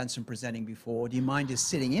know you've done some presenting before. Do you mind just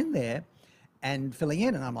sitting in there and filling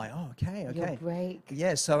in? And I'm like, oh, okay. You'll break.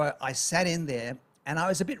 Yeah, so I sat in there, and I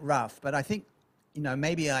was a bit rough, but I think, you know,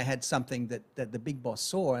 maybe I had something that the big boss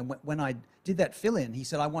saw. And when I did that fill-in, he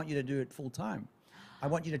said, I want you to do it full-time. I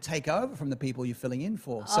want you to take over from the people you're filling in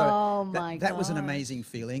for. So Oh, my that was an gosh. amazing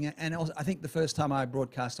feeling. And also, I think the first time I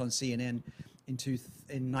broadcast on CNN in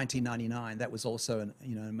 1999, that was also an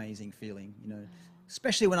amazing feeling, you know.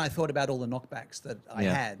 Especially when I thought about all the knockbacks that I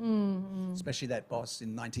Yeah. had, especially that boss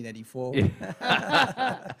in 1984.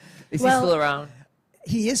 Is Well- he still around?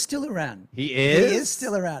 He is still around. He is? He is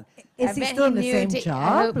still around. Is I he bet still he in the knew same to- I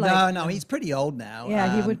job? hope- No, he's pretty old now.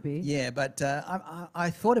 Yeah, he would be. Yeah, but I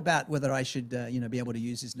thought about whether I should, be able to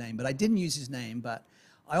use his name, but I didn't use his name. But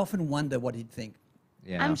I often wonder what he'd think.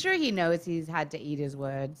 Yeah. I'm sure he knows he's had to eat his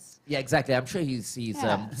words. Yeah, exactly. I'm sure he's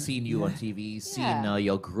Yeah. seen you on TV, seen Yeah.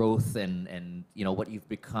 your growth and what you've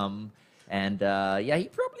become, and he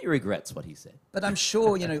probably regrets what he said. But I'm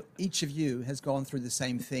sure, each of you has gone through the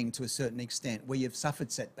same thing to a certain extent, where you've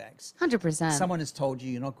suffered setbacks. 100%. Someone has told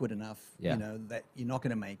you you're not good enough, Yeah. that you're not going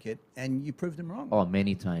to make it, and you proved them wrong. Oh,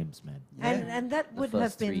 many times, man. And that The would first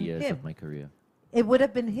have been 3 years him. of my career. It would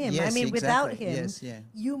have been him. I Yes, mean, without exactly. him, Yes, yeah.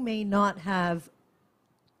 you may not have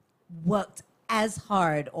worked as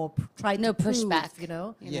hard or tried No to prove, pushback. you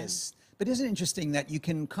know? Yes. But isn't it interesting that you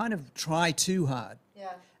can kind of try too hard?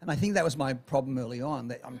 Yeah. And I think that was my problem early on,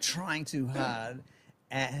 that I'm trying too hard,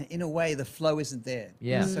 and in a way, the flow isn't there.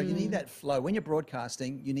 Yeah. So you need that flow. When you're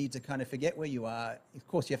broadcasting, you need to kind of forget where you are. Of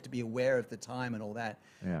course, you have to be aware of the time and all that.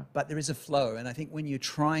 Yeah. But there is a flow, and I think when you're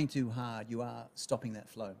trying too hard, you are stopping that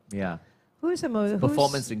flow. Yeah. Who's the most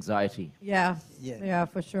Performance anxiety. Yeah. Yeah. Yeah,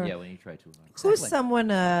 for sure. Yeah, when you try too hard. Who's Exactly.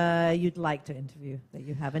 someone you'd like to interview that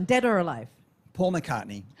you haven't, dead or alive? Paul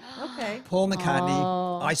McCartney. Okay. Paul McCartney.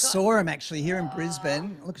 Oh, I saw him actually here in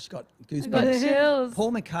Brisbane. Look, she's got goosebumps. Chills.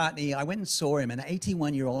 Paul McCartney, I went and saw him, an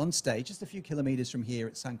 81-year-old on stage, just a few kilometres from here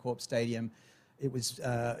at Suncorp Stadium. It was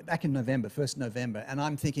back in November, 1st November, and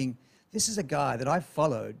I'm thinking, this is a guy that I've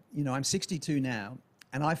followed. I'm 62 now,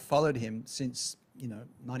 and I've followed him since,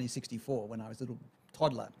 1964 when I was a little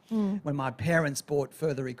toddler. When my parents bought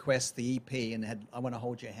Further Request, the EP, and had I Want to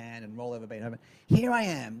Hold Your Hand and Roll Over Beethoven. Here I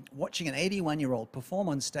am, watching an 81-year-old perform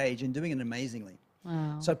on stage and doing it amazingly.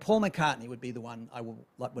 Wow. So Paul McCartney would be the one I would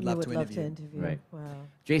love You to would interview. love to interview. Right. Wow.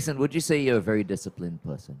 Jason, would you say you're a very disciplined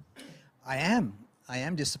person? I am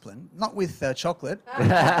disciplined, not with chocolate.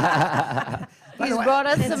 He's brought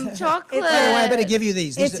us some chocolate. By the way, I better give you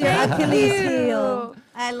these. It's These your are- Achilles you. heel.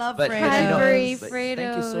 I love But- Fredo. but you know- Cadbury but Fredos.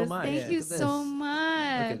 thank you so much. Thank Yeah. you Look at so this.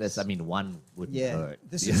 much. Look at this. I mean, one wouldn't hurt.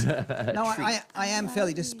 This is no. I am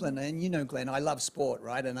fairly disciplined, and Glenn, I love sport,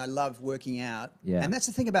 right? And I love working out. Yeah. And that's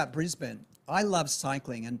the thing about Brisbane. I love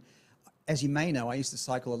cycling, and as you may know, I used to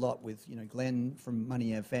cycle a lot with Glenn from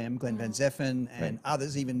Money FM, Glenn Van Zeffen, and Right.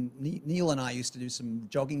 others. Even Neil and I used to do some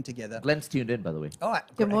jogging together. Glenn's tuned in, by the way. Oh,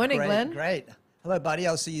 Good morning, great, Glenn. Great. Hello, buddy.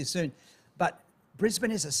 I'll see you soon. But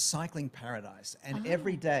Brisbane is a cycling paradise, and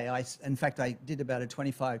every day, in fact, I did about a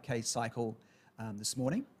 25K cycle this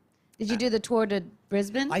morning. Did you do the tour to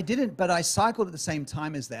Brisbane? I didn't, but I cycled at the same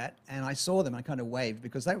time as that, and I saw them. I kind of waved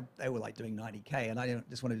because they were like doing 90K, and I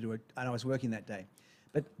just wanted to do it. And I was working that day,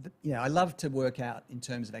 but I love to work out in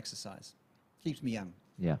terms of exercise. Keeps me young.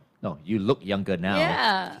 Yeah. No, you look younger now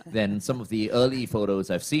Yeah. than some of the early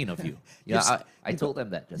photos I've seen of you. Yeah, Yes. I told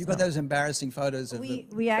them that just You've now. got those embarrassing photos of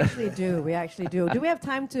We actually do. We actually do. Do we have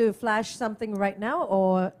time to flash something right now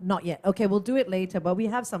or not yet? Okay, we'll do it later, but we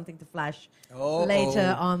have something to flash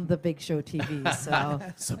later on the Big Show TV. So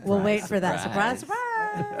we'll wait for that. Surprise,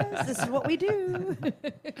 surprise. This is what we do.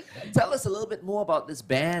 Tell us a little bit more about this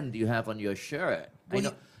band you have on your shirt. I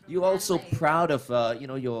know you're also proud of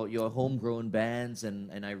your homegrown bands,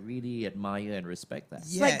 and I really admire and respect that.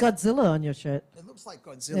 It's like Godzilla on your shirt. It looks like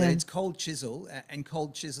Godzilla. Yeah. It's Cold Chisel, and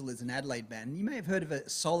Cold Chisel is an Adelaide band. You may have heard of a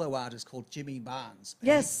solo artist called Jimmy Barnes.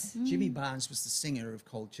 Yes. Jimmy Barnes was the singer of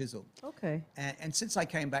Cold Chisel. Okay. And since I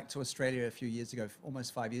came back to Australia a few years ago,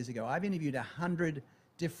 almost 5 years ago, I've interviewed 100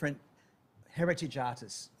 different heritage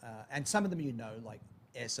artists. And some of them you know, like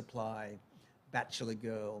Air Supply, Bachelor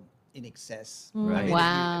Girl, In Excess. Right.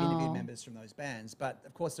 I've interviewed members from those bands. But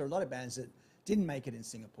of course, there are a lot of bands that didn't make it in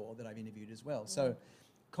Singapore that I've interviewed as well. So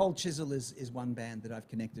Cold Chisel is one band that I've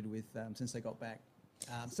connected with since they got back.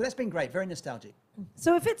 So that's been great, very nostalgic.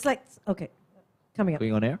 So if it's like, okay, coming up.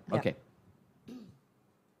 Going on air? Yeah. Okay.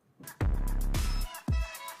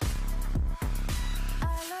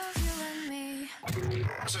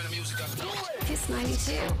 Turn the music up. Kiss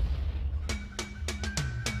 92.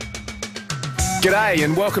 G'day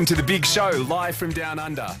and welcome to the Big Show, live from Down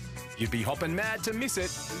Under. You'd be hopping mad to miss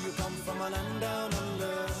it.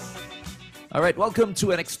 All right, welcome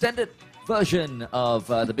to an extended version of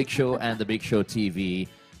The Big Show and The Big Show TV,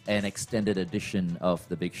 an extended edition of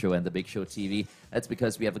The Big Show and The Big Show TV. That's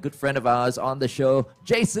because we have a good friend of ours on the show,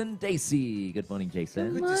 Jason Dasey. Good morning,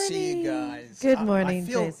 Jason. Good to see you guys. Good morning,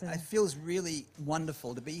 Jason. Jason. It feels really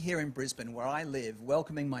wonderful to be here in Brisbane, where I live,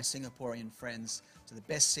 welcoming my Singaporean friends to the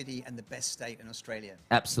best city and the best state in Australia.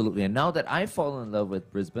 Absolutely. And now that I've fallen in love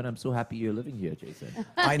with Brisbane, I'm so happy you're living here, Jason.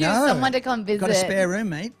 I You have know. someone to come visit. Got a spare room,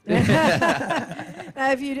 mate.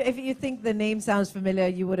 Now, if you think the name sounds familiar,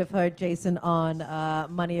 you would have heard Jason on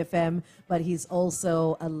Money FM, but he's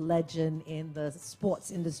also a legend in the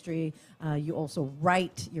sports industry. You also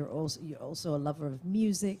write. You're also a lover of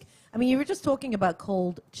music. I mean, you were just talking about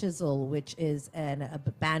Cold Chisel, which is a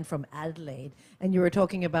band from Adelaide, and you were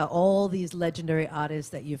talking about all these legendary artists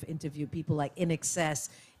that you've interviewed, people like In Excess,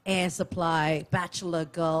 Air Supply, Bachelor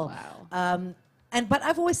Girl. Wow. But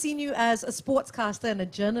I've always seen you as a sportscaster and a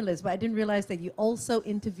journalist, but I didn't realize that you also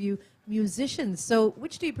interview musicians. So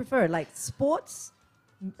which do you prefer, like sports,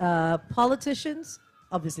 politicians?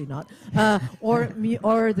 Obviously not. Or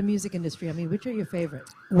the music industry? I mean, which are your favorite?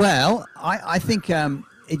 Well, I think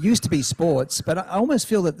it used to be sports, but I almost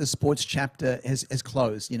feel that the sports chapter has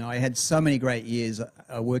closed. You know, I had so many great years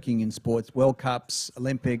working in sports, World Cups,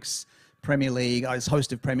 Olympics, Premier League. I was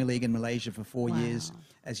host of Premier League in Malaysia for 4 years,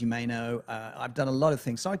 as you may know. I've done a lot of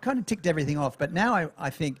things. So I kind of ticked everything off. But now I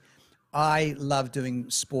think I love doing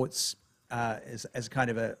sports as kind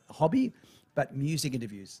of a hobby, but music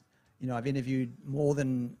interviews. You know, I've interviewed more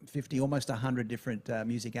than 50, almost 100 different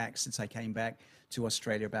music acts since I came back to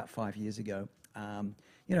Australia about 5 years ago.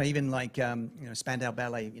 You know, even like, Spandau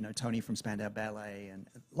Ballet, Tony from Spandau Ballet, and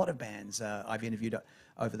a lot of bands I've interviewed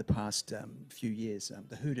over the past few years.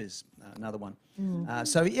 The Hooters, another one.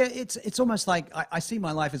 So, yeah, it's almost like I see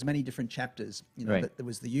my life as many different chapters. You know, Right. there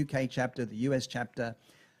was the UK chapter, the US chapter,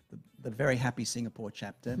 the very happy Singapore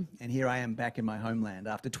chapter, and here I am back in my homeland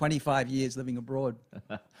after 25 years living abroad.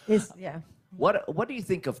 What do you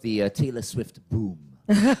think of the Taylor Swift boom?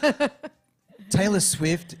 Taylor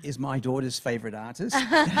Swift is my daughter's favorite artist.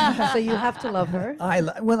 So you have to love her.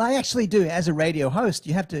 Well, I actually do. As a radio host,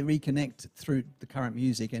 you have to reconnect through the current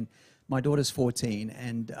music. And my daughter's 14,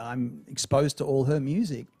 and I'm exposed to all her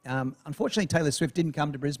music. Unfortunately, Taylor Swift didn't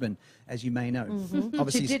come to Brisbane, as you may know.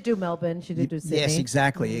 She did do Melbourne. She did do Sydney. Yes,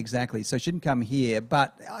 exactly. So she didn't come here.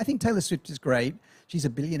 But I think Taylor Swift is great. She's a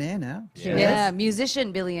billionaire now. Yeah,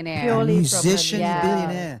 musician billionaire. Purely Musician from her,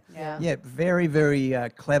 billionaire. Yeah. Very, very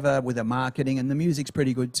clever with her marketing, and the music's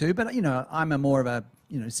pretty good too. But I'm more of a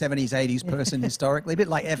 70s, 80s person historically, a bit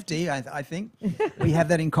like FD. I think we have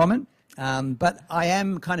that in common. But I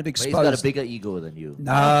am kind of But exposed. he's got a bigger ego than you.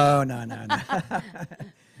 No.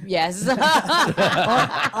 Yes.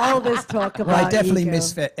 all this talk about Well, I definitely ego.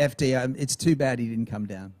 miss FD. It's too bad he didn't come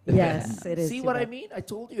down. Yes, it is. See too what I bad. mean? I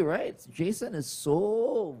told you, right? Jason is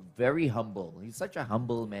so very humble. He's such a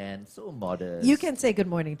humble man, so modest. You can say good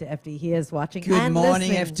morning to FD. He is watching. Good and morning,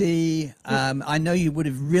 listening. FD. I know you would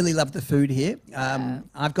have really loved the food here.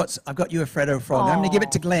 I've got you a Freddo frog. I'm going to give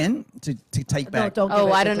it to Glenn to take back. No, don't. Oh, give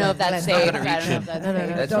it I to don't know if Glenn. that's Glenn. safe. gonna I reach don't know him. if that's No,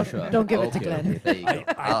 safe. That's don't, for sure. don't give it to Okay, Glenn. okay, there you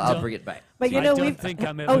go. I'll bring it back. But I don't think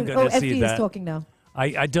I'm ever going to see FD that. is talking now.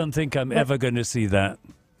 I don't think I'm ever going to see that.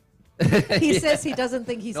 He says he doesn't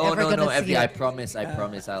think he's ever going to see Evie, it. I promise.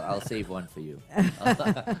 I'll save one for you.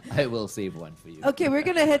 I will save one for you. Okay, we're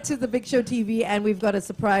going to head to the Big Show TV, and we've got a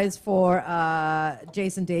surprise for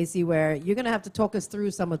Jason Dasey, where you're going to have to talk us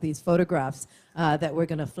through some of these photographs that we're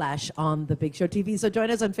going to flash on the Big Show TV. So join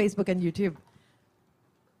us on Facebook and YouTube.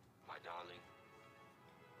 My darling,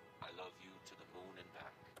 I love you to the moon and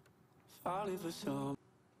back. I'll leave for some.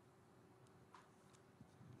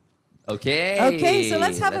 Okay, so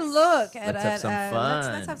let's have a look at let's have some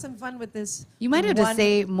fun. Let's have some fun with this. You might have to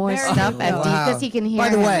say more stuff, FD, because he can hear. By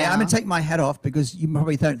the him way, now. I'm going to take my hat off because you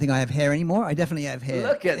probably don't think I have hair anymore. I definitely have hair.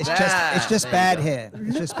 Look at it's that. It's just There bad you go. hair.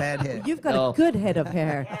 It's just bad hair. You've got a good head of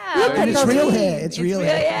hair. It's those real teeth. hair. It's real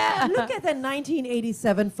hair. Yeah. Look at that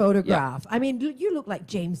 1987 photograph. I mean, you look like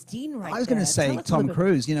James Dean right I was going to there. say Tell us a Tom little bit.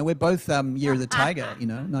 Cruise. You know, we're both Year of the Tiger. You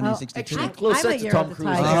know, 1962. Actually, I'm closer a to year Tom of the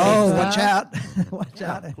Cruise. tiger. than Oh, James watch Dean. out! Watch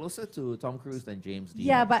out! Yeah, closer to Tom Cruise than James Dean.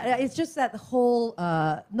 Yeah, but it's just that whole,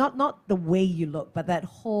 not the way you look, but that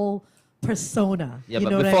whole persona. Yeah, you but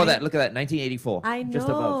know what I before mean? that, look at that, 1984. I Just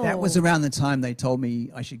above. That was around the time they told me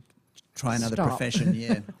I should try another Stop. profession.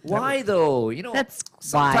 Yeah. Why though? You know, That's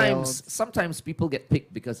sometimes people get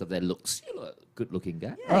picked because of their looks. You look a good-looking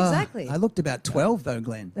guy. Yeah, exactly. I looked about 12 though,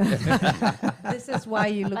 Glenn. This is why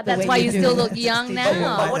you look But the that's way why you do. still look young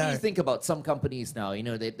now. But what do you think about some companies now? You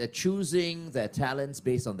know, they're choosing their talents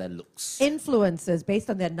based on their looks. Influencers based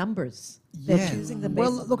on their numbers. They're choosing them based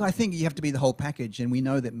Well, on look, I think you have to be the whole package, and we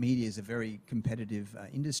know that media is a very competitive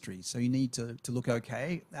industry, so you need to look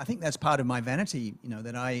okay. I think that's part of my vanity, you know,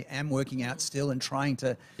 that I am working out still and trying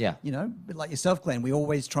to, you know, but like yourself, Glenn, we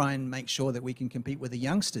always try and make sure that we can compete with the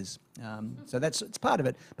youngsters. So it's part of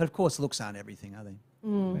it. But of course, looks aren't everything, are they?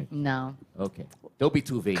 No. Okay. Don't be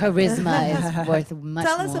too vain. Charisma is worth much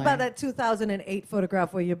Tell us more. about that 2008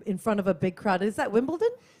 photograph where you're in front of a big crowd. Is that Wimbledon?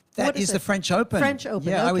 That What is it? the French Open. French Open,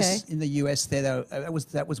 Yeah, I was okay. in the US there. Though.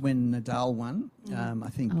 That was when Nadal won. I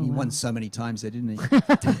think he won so many times there, didn't he?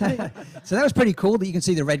 So that was pretty cool. That you can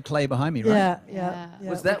see the red clay behind me, right? Yeah.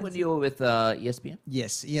 Was that when you were with ESPN?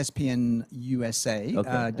 Yes, ESPN USA.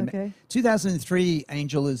 Okay. 2003,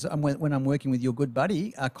 Angel, is when I'm working with your good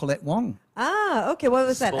buddy, Colette Wong. Okay. What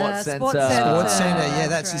was that? Sports Centre. Sports Centre, yeah,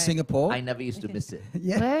 that's in right. Singapore. I never used to miss it.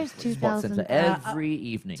 Yeah. Where's Sports 2000? Centre every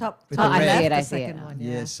evening. Top. With Oh, the I red. see it. The I see it. second one,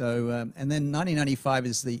 Yeah, so and then 1995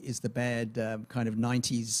 is the bad kind of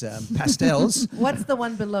 90s pastels. What's the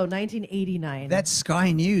one below? 1989. That's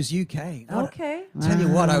Sky News UK. okay. Tell you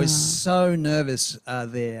what, I was so nervous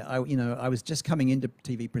there. I was just coming into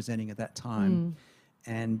TV presenting at that time,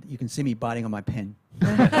 and you can see me biting on my pen.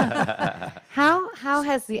 How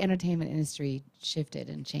has the entertainment industry shifted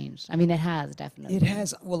and changed? I mean, it has definitely. It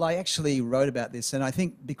has. Well, I actually wrote about this, and I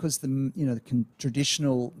think because the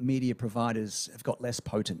traditional media providers have got less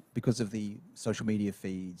potent because of the social media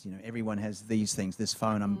feeds. You know, everyone has these things. This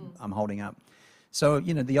phone I'm holding up. So,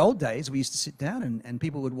 you know, the old days, we used to sit down and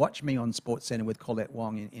people would watch me on SportsCentre with Colette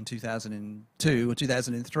Wong in 2002 or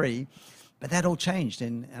 2003. But that all changed.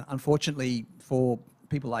 And unfortunately for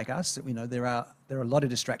people like us, you know, there are a lot of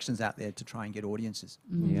distractions out there to try and get audiences.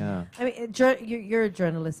 Yeah. I mean, you're a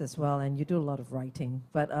journalist as well, and you do a lot of writing,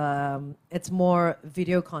 but it's more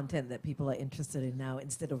video content that people are interested in now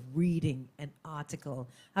instead of reading an article.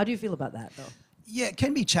 How do you feel about that, though? Yeah, it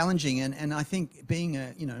can be challenging, and I think being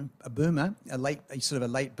a boomer, a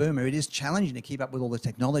late boomer, it is challenging to keep up with all the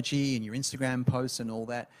technology and your Instagram posts and all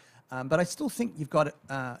that. But I still think you've got,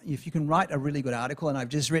 if you can write a really good article, and I've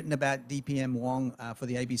just written about DPM Wong for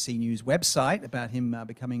the ABC News website, about him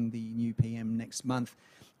becoming the new PM next month.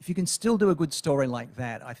 If you can still do a good story like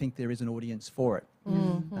that, I think there is an audience for it.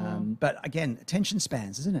 But again, attention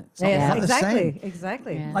spans, isn't it? It's not the same.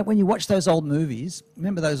 Exactly. Yeah. Like when you watch those old movies,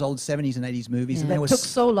 remember those old 70s and 80s movies? And they It were took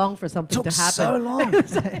so long for something to happen. so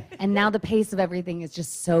long. And now the pace of everything is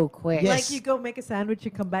just so quick. Yes. Like you go make a sandwich, you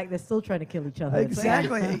come back, they're still trying to kill each other. It's like-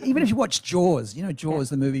 Exactly. Even if you watch Jaws, you know, Jaws,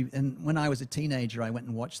 the movie, and when I was a teenager, I went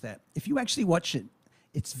and watched that. If you actually watch it,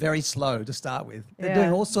 it's very slow to start with. They're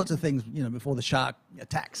doing all sorts of things, you know, before the shark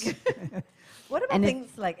attacks. What about And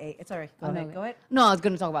things like sorry, go ahead. No, I was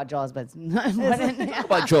going to talk about Jaws, but Talk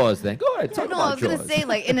about Jaws then. Go ahead. Talk no, about I was going to Jaws. say,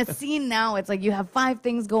 like, in a scene now, it's like you have 5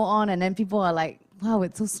 things go on, and then people are like, wow,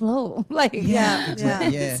 it's so slow. Like, Yeah.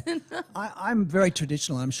 I'm very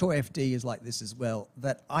traditional. I'm sure FD is like this as well,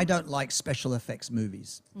 that I don't like special effects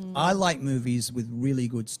movies. I like movies with really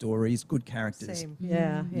good stories, good characters. Same.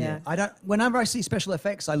 Yeah. Whenever I see special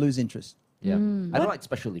effects, I lose interest. Yeah. I don't like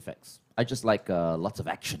special effects. I just like lots of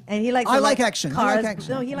action. And he likes. I the, like action. I Cars, like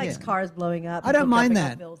action. No, he likes Yeah. cars blowing up. I don't people mind jumping off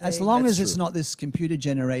that, buildings. as long That's as it's true. not this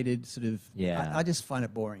computer-generated sort of. Yeah. I just find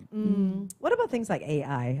it boring. What about things like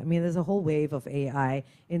AI? I mean, there's a whole wave of AI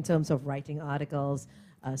in terms of writing articles,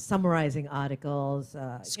 summarizing articles,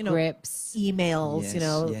 Scripts. emails,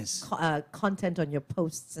 Yes. content on your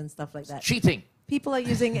posts and stuff like that. Cheating. People are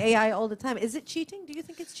using AI all the time. Is it cheating? Do you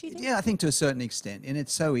think it's cheating? Yeah, I think to a certain extent, and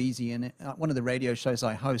it's so easy. And one of the radio shows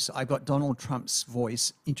I host, I got Donald Trump's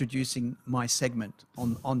voice introducing my segment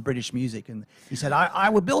on British music, and he said, "I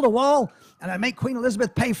would build a wall, and I'd make Queen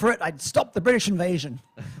Elizabeth pay for it. I'd stop the British invasion."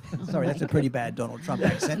 Sorry, that's a pretty bad Donald Trump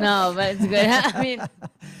accent. No, but it's good. I mean,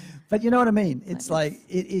 But you know what I mean? It's like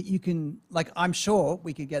you can, like, I'm sure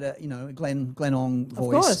we could get a Glenn Ong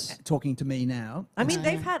voice course. talking to me now. I mean,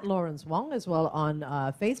 they've had Lawrence Wong as well on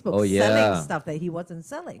Facebook Oh, yeah. selling stuff that he wasn't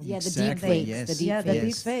selling. yeah, the Exactly, deep fakes. yes. The deep Yeah, the fakes.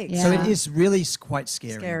 deep fakes. So Yeah. it is really quite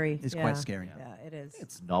scary. Scary. It's yeah. quite scary. Yeah, it is.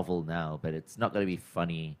 It's novel now, but it's not going to be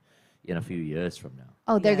funny in a few years from now.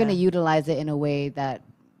 Oh, they're going to Yeah. utilize it in a way that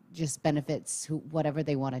just benefits whatever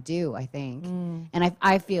they want to do, I think. And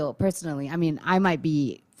I feel personally, I mean, I might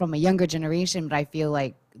be from a younger generation, but I feel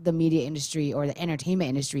like the media industry or the entertainment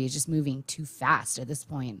industry is just moving too fast at this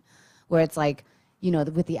point, where it's like,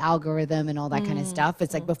 with the algorithm and all that kind of stuff,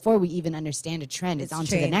 it's like before we even understand a trend, it's on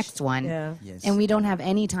to the changed. next one. Yeah. Yes. And we don't have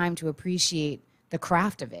any time to appreciate the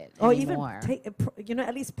craft of it Or anymore. even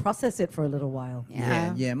at least process it for a little while.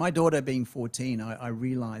 Yeah. My daughter being 14, I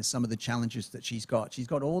realized some of the challenges that she's got. She's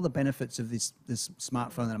got all the benefits of this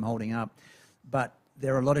smartphone that I'm holding up, but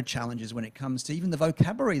there are a lot of challenges when it comes to even the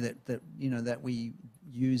vocabulary that we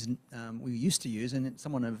use, we used to use, and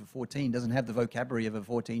someone over 14 doesn't have the vocabulary of a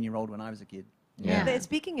 14-year-old when I was a kid. Yeah. They're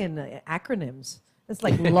speaking in acronyms. It's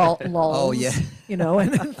like lol, lols, Oh, yeah.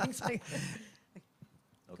 and things like that.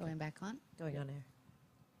 Going back on? Going on air.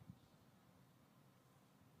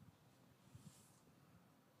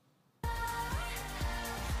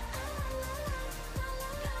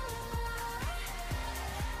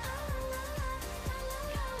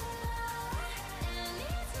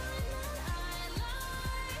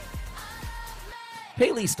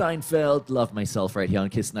 Haley Steinfeld, Love Myself right here on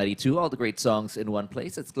Kiss 92. All the great songs in one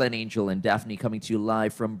place. It's Glenn Angel and Daphne coming to you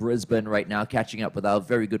live from Brisbane right now, catching up with our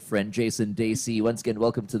very good friend Jason Dasey. Once again,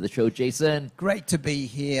 welcome to the show, Jason. Great to be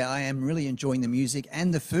here. I am really enjoying the music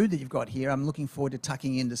and the food that you've got here. I'm looking forward to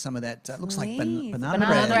tucking into some of that. Looks like Please. banana Banana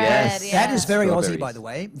bread. bread, Yes. That is very Strawberries. Aussie, by the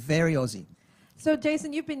way. Very Aussie. So,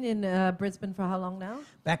 Jason, you've been in Brisbane for how long now?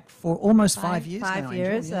 Back for almost 5 years 5 now,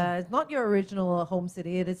 years. Angel, yeah. It's not your original home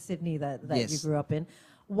city. It is Sydney that you Yes. grew up in.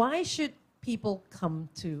 Why should people come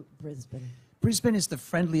to Brisbane? Brisbane is the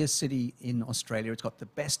friendliest city in Australia. It's got the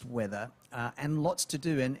best weather and lots to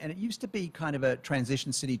do. And it used to be kind of a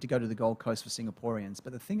transition city to go to the Gold Coast for Singaporeans.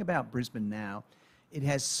 But the thing about Brisbane now, it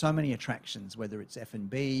has so many attractions, whether it's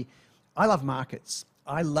F&B. I love markets.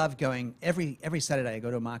 I love going every Saturday. I go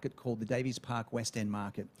to a market called the Davies Park West End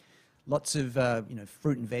Market. Lots of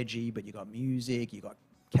fruit and veggie, but you've got music, you've got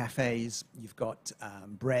cafes, you've got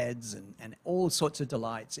breads and all sorts of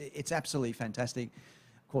delights. It's absolutely fantastic.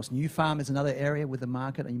 Of course, New Farm is another area with the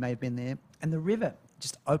market, and you may have been there. And the river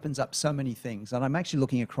just opens up so many things. And I'm actually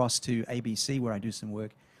looking across to ABC, where I do some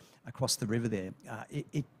work, across the river there.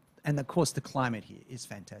 And of course, the climate here is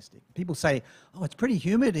fantastic. People say, "Oh, it's pretty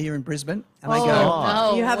humid here in Brisbane," and I go,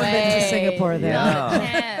 No you haven't been to Singapore then.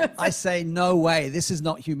 Yeah. "I say, no way. This is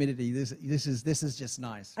not humidity. This is just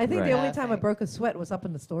nice." I think Right. the only time I Perfect. broke a sweat was up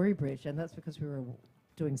in the Story Bridge, and that's because we were working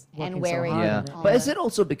wearing so hard Yeah. on it. Oh, But is it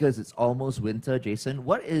also because it's almost winter, Jason?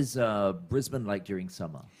 What is Brisbane like during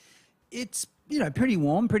summer? It's pretty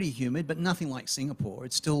warm, pretty humid, but nothing like Singapore.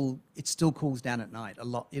 It still cools down at night a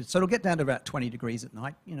lot. So it'll get down to about 20 degrees at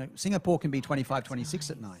night. Singapore can be 25, 26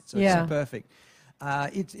 at night. So Yeah. it's perfect.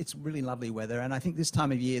 It's really lovely weather, and I think this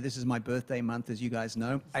time of year, this is my birthday month, as you guys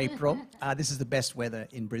know, April. This is the best weather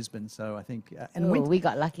in Brisbane. So I think We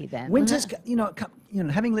got lucky then. Winter's,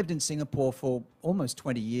 having lived in Singapore for almost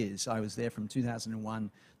 20 years, I was there from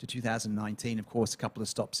 2001 to 2019. Of course, a couple of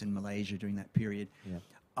stops in Malaysia during that period. Yeah.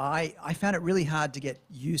 I found it really hard to get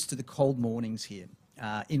used to the cold mornings here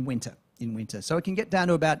in winter. So it can get down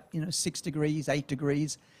to about 6 degrees, 8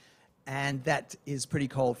 degrees, and that is pretty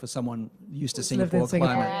cold for someone used to lived in Singapore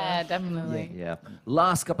Singapore. climate. Yeah, definitely. Yeah.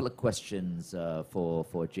 Last couple of questions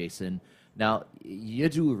for Jason. Now, you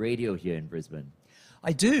do radio here in Brisbane.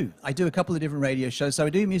 I do a couple of different radio shows. So I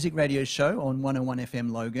do a music radio show on 101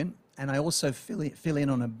 FM Logan, and I also fill in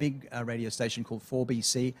on a big radio station called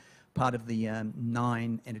 4BC, part of the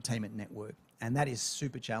 9 Entertainment Network. And that is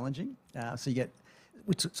super challenging. So you get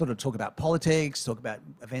sort of talk about politics, talk about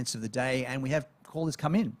events of the day, and we have callers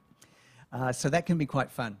come in. So that can be quite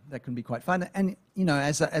fun. That can be quite fun. And, you know,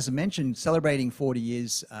 as I mentioned, celebrating 40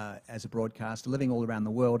 years as a broadcaster, living all around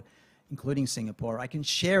the world, including Singapore, I can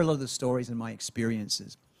share a lot of the stories and my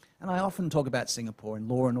experiences. And I often talk about Singapore and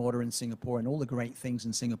law and order in Singapore and all the great things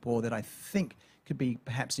in Singapore that I think could be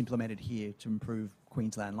perhaps implemented here to improve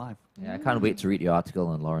Queensland life. Yeah, I can't wait to read your article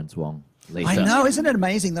on Lawrence Wong later. I know, isn't it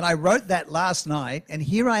amazing that I wrote that last night and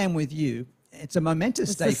here I am with you. It's a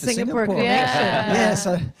momentous day for Singapore. Yeah.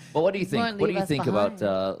 So, but what do you think? What do you think about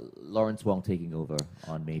behind. Lawrence Wong taking over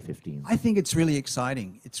on May 15th? I think it's really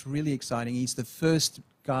exciting. It's really exciting. He's the first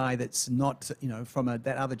guy that's not, you know, from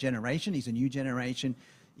that other generation. He's a new generation.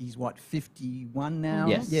 He's what, 51 now?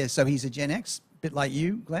 Yes. Yeah, so he's a Gen X, a bit like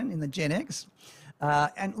you, Glenn, in the Gen X.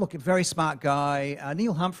 And look, a very smart guy.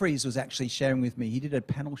 Neil Humphreys was actually sharing with me. He did a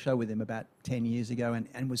panel show with him about 10 years ago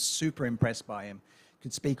and was super impressed by him.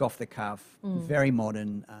 Could speak off the cuff, very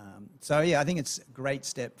modern. So, yeah, I think it's a great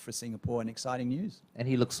step for Singapore and exciting news. And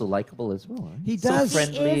he looks so likable as well. Right? He does. So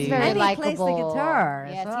friendly. He is very And he plays the likable. guitar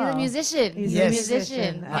as Yes, well. he's a musician. He's Yes. a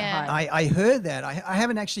musician. Yeah. I heard that. I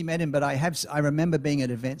haven't actually met him, but I remember being at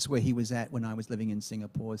events where he was at when I was living in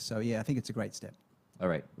Singapore. So, yeah, I think it's a great step. All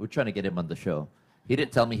right, we're trying to get him on the show. He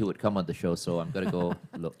didn't tell me he would come on the show, so I'm going to go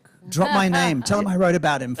look. Drop my name. Tell him I wrote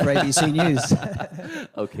about him for ABC News.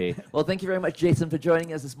 Okay. Well, thank you very much, Jason, for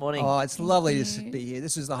joining us this morning. Oh, it's lovely to be here.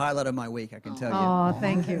 This is the highlight of my week, I can tell you. Oh,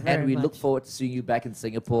 thank you very much. And we look forward to seeing you back in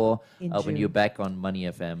Singapore In when June. you're back on Money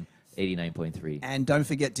FM 89.3. And don't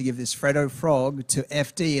forget to give this Freddo frog to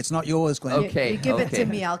FD. It's not yours, Glenn. Okay. You give it okay. to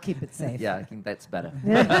me, I'll keep it safe. Yeah, I think that's better.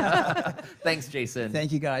 Thanks, Jason.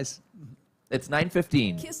 Thank you, guys. It's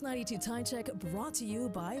 9:15. Kiss 92 Time Check brought to you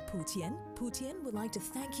by Putien. Putien would like to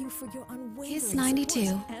thank you for your unwavering Kiss 92.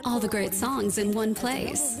 support and All the for great voting songs in Putien one as the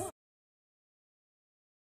place. #1